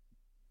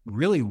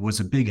really was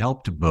a big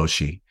help to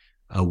Bochy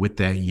with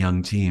that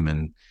young team.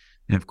 And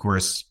of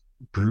course,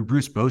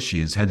 Bruce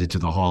Bochy is headed to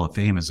the Hall of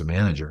Fame as a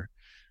manager.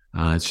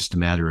 It's just a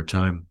matter of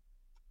time.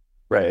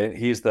 Right.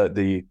 He's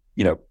the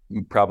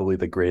probably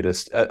the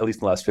greatest, at least in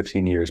the last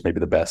 15 years, maybe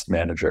the best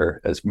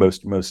manager, as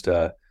most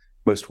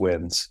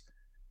wins.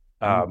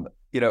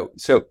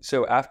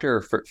 So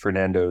after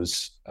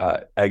Fernando's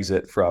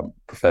exit from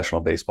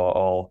professional baseball,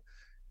 all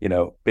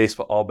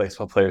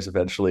baseball players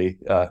eventually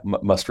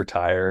must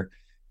retire.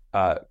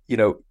 He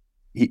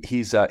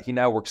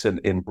now works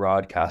in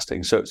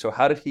broadcasting. So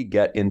how did he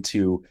get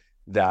into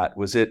that?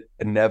 Was it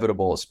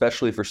inevitable,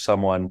 especially for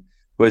someone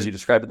who, as you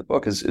described in the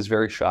book, is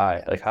very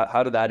shy? Like,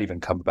 how did that even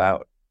come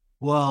about?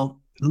 Well,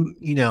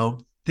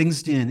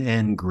 things didn't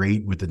end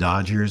great with the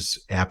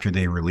Dodgers after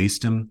they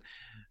released him,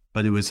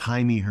 but it was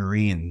Jaime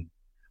Jarrín,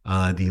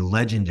 the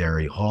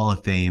legendary Hall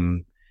of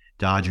Fame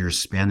Dodgers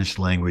Spanish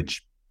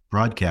language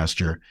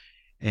broadcaster,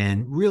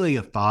 and really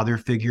a father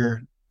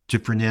figure to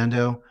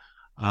Fernando.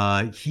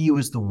 He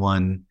was the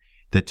one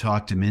that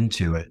talked him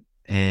into it.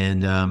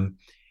 And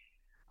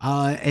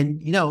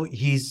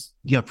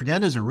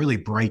Fernando's a really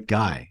bright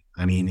guy.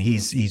 I mean,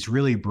 he's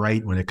really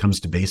bright when it comes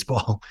to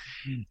baseball.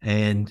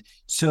 And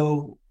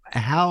so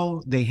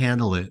how they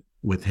handle it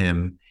with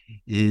him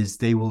is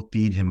they will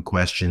feed him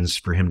questions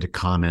for him to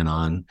comment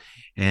on,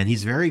 and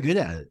he's very good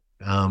at it.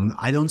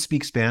 I don't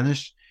speak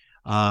Spanish,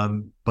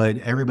 but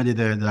everybody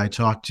that I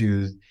talk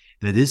to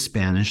that is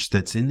Spanish,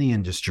 that's in the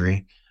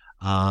industry,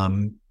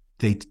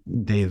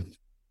 they've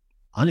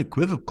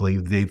unequivocally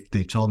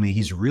they've told me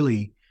he's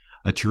really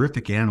a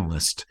terrific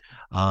analyst.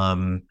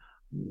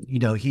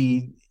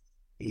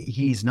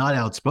 He's not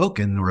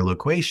outspoken or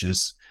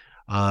loquacious,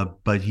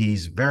 but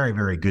he's very,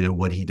 very good at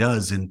what he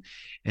does, and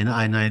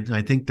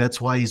I think that's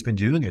why he's been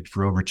doing it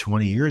for over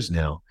 20 years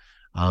now.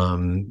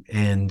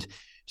 And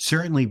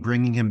certainly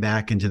bringing him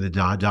back into the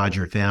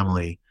Dodger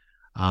family,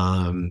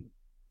 I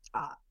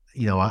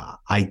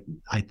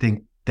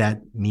think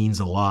that means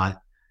a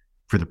lot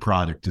for the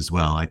product as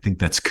well. I think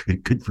that's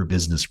good for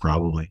business,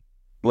 probably.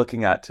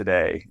 Looking at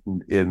today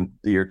in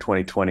the year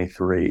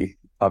 2023,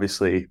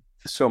 obviously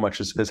so much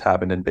has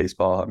happened in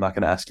baseball. I'm not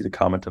going to ask you to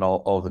comment on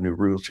all the new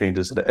rule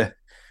changes and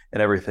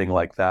everything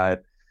like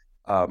that.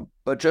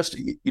 But just,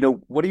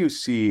 what do you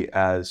see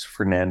as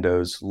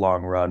Fernando's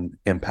long run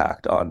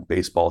impact on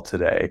baseball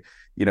today?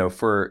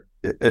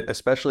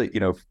 Especially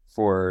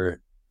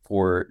for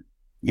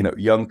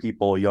young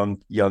people,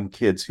 young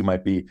kids who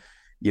might be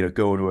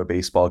going to a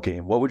baseball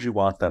game. What would you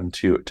want them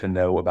to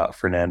know about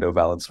Fernando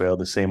Valenzuela,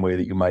 the same way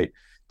that you might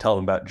tell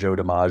them about Joe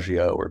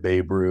DiMaggio or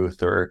Babe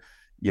Ruth or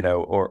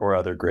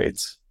other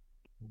greats?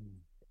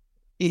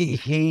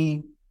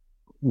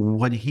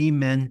 What he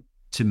meant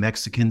to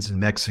Mexicans and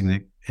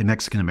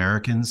Mexican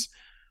Americans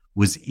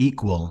was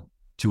equal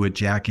to what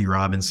Jackie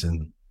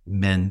Robinson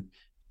meant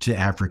to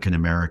African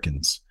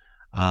Americans.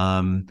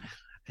 And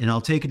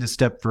I'll take it a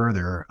step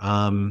further.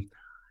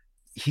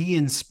 He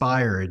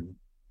inspired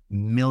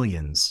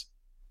millions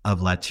of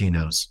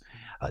Latinos,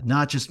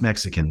 not just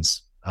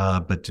Mexicans,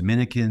 but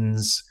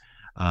Dominicans,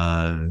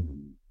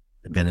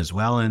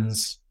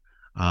 Venezuelans,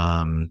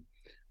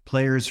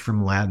 players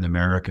from Latin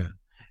America,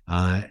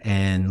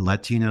 and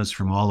Latinos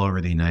from all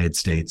over the United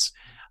States.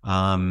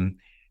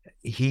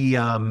 He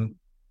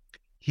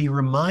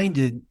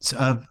reminded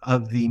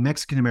of the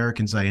Mexican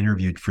Americans I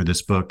interviewed for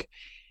this book.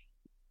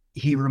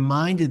 He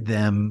reminded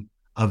them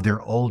of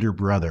their older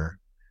brother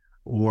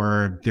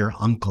or their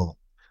uncle.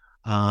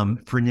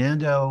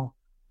 Fernando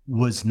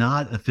was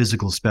not a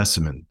physical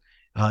specimen.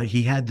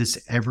 He had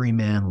this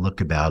everyman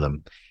look about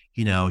him.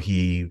 He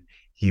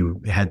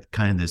had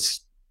kind of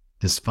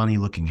this funny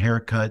looking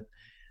haircut,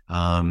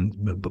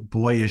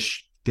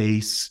 boyish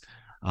face.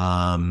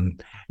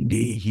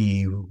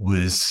 He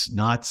was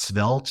not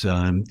svelte.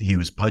 He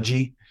was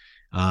pudgy,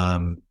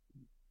 and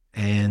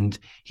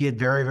he had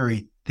very,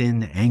 very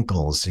thin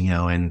ankles. So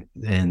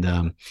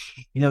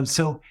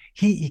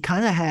he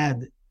kind of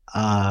had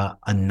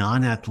a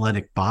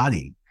non-athletic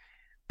body,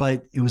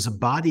 but it was a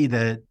body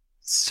that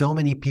so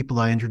many people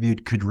I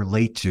interviewed could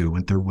relate to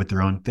with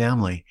their own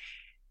family.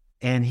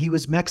 And he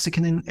was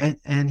Mexican,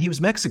 and he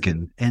was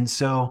Mexican. And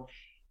so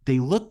they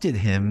looked at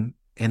him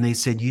and they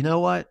said, you know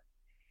what?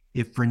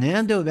 if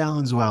Fernando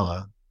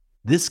Valenzuela,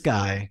 this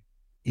guy,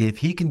 if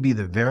he can be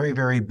the very,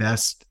 very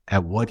best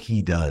at what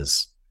he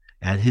does,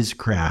 at his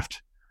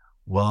craft,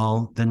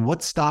 well, then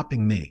what's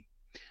stopping me?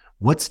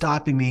 What's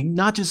stopping me?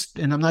 Not just,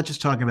 and I'm not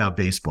just talking about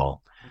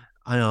baseball.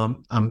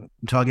 I'm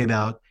talking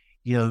about,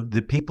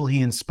 the people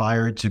he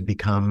inspired to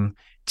become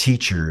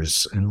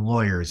teachers and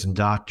lawyers and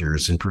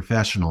doctors and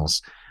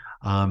professionals.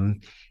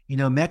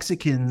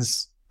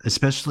 Mexicans,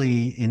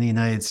 especially in the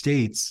United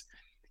States,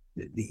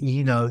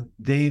 they've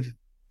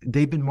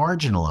been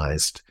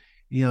marginalized.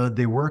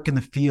 They work in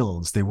the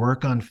fields, they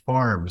work on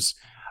farms,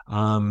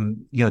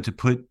 to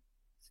put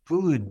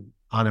food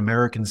on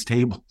Americans'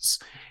 tables,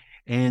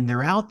 and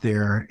they're out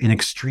there in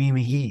extreme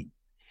heat,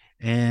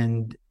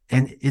 and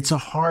it's a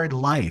hard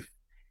life.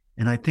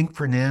 And I think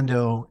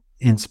Fernando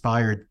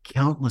inspired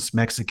countless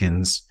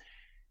Mexicans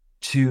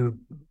to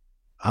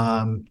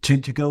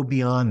go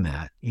beyond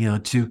that,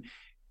 to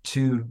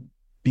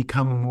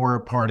become more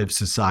a part of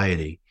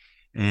society.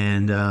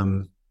 And I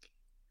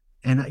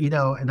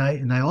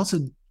also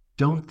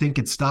don't think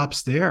it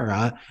stops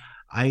there.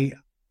 I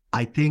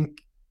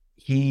think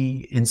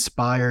he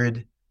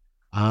inspired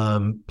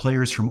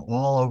players from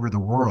all over the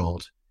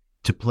world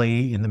to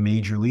play in the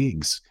major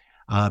leagues.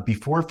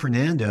 Before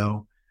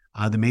Fernando,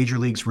 the major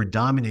leagues were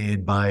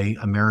dominated by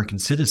American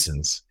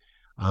citizens.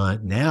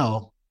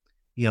 Now,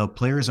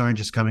 players aren't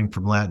just coming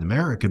from Latin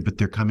America, but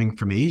they're coming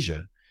from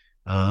Asia.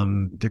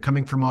 They're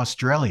coming from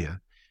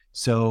Australia.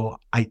 So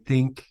I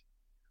think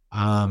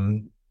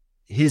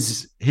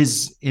his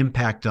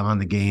impact on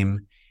the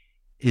game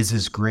is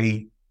as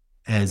great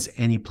as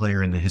any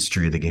player in the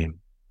history of the game.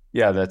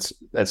 Yeah, that's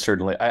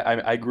certainly.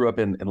 I grew up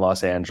in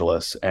Los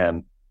Angeles,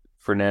 and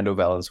Fernando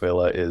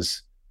Valenzuela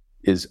is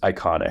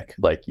iconic.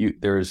 Like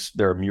there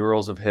are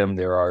murals of him.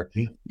 There are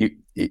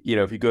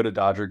if you go to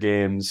Dodger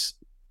games,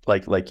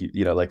 like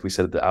we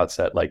said at the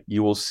outset, like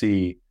you will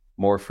see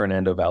more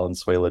Fernando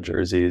Valenzuela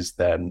jerseys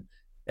than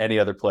any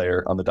other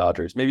player on the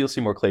Dodgers. Maybe you'll see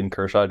more Clayton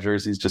Kershaw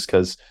jerseys just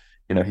because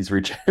he's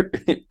reached.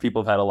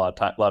 People have had a lot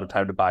of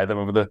time to buy them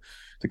over the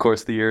course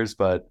of the years.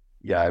 But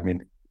yeah, I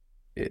mean,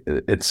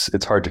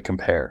 it's hard to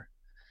compare.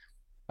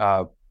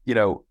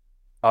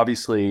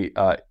 Obviously,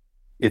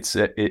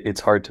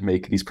 it's hard to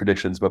make these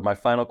predictions. But my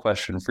final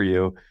question for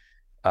you,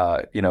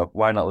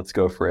 why not? Let's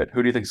go for it.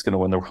 Who do you think is going to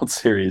win the World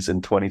Series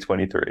in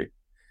 2023?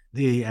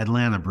 The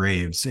Atlanta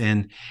Braves,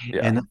 and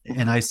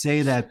I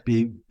say that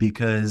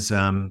because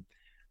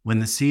when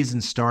the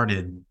season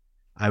started,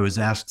 I was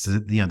asked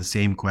the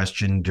same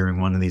question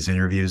during one of these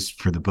interviews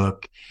for the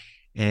book,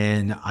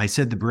 and I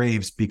said the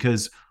Braves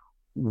because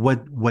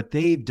what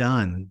they've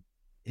done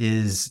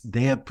is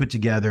they have put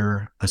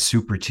together a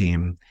super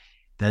team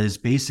that is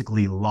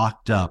basically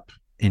locked up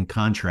in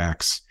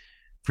contracts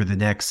for the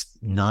next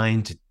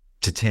 9 to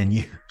 10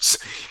 years.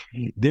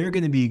 They're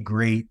going to be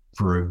great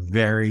for a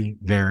very,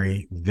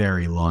 very,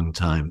 very long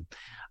time.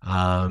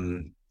 I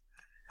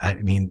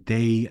mean,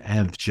 they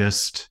have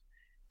just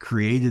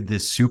created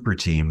this super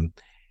team,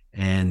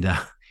 and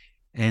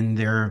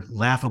they're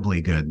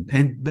laughably good.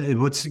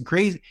 And what's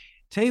crazy,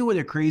 tell you what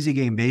a crazy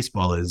game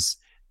baseball is.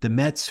 The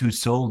Mets, who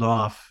sold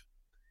off,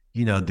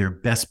 their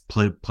best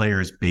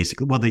players,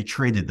 basically, well, they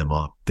traded them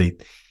off. They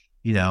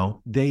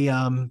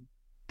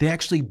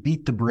actually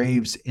beat the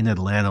Braves in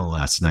Atlanta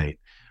last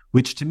night,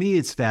 which to me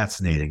is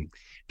fascinating.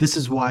 This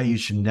is why you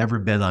should never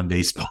bet on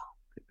baseball.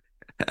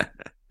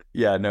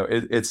 Yeah, no,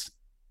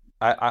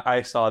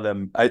 I saw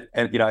them.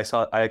 I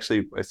saw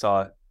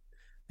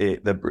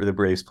the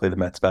Braves play the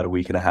Mets about a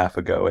week and a half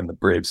ago, and the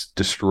Braves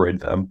destroyed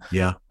them.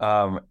 Yeah.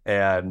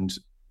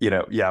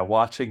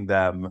 Watching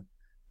them,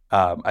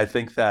 I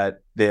think that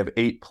they have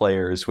 8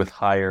 players with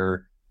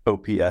higher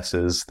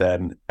OPSs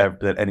than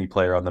any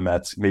player on the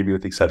Mets, maybe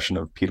with the exception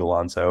of Pete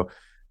Alonso.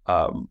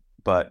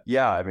 But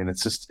yeah, I mean,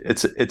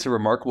 it's a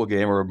remarkable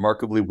game, a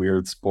remarkably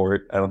weird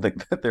sport. I don't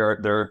think that there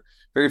are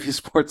very few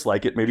sports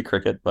like it, maybe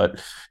cricket,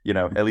 but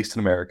at least in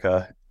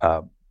America.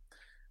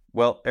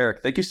 Well,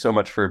 Erik, thank you so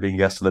much for being a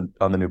guest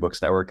on the New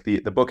Books Network.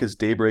 The book is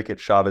Daybreak at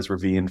Chavez,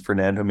 Ravine,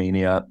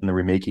 Fernandomania, and the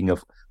Remaking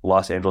of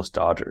Los Angeles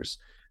Dodgers.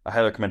 I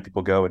highly recommend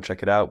people go and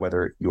check it out,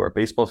 whether you are a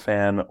baseball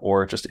fan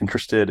or just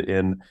interested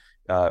in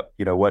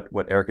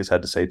what Erik has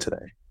had to say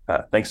today.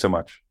 Thanks so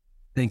much.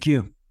 Thank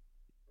you.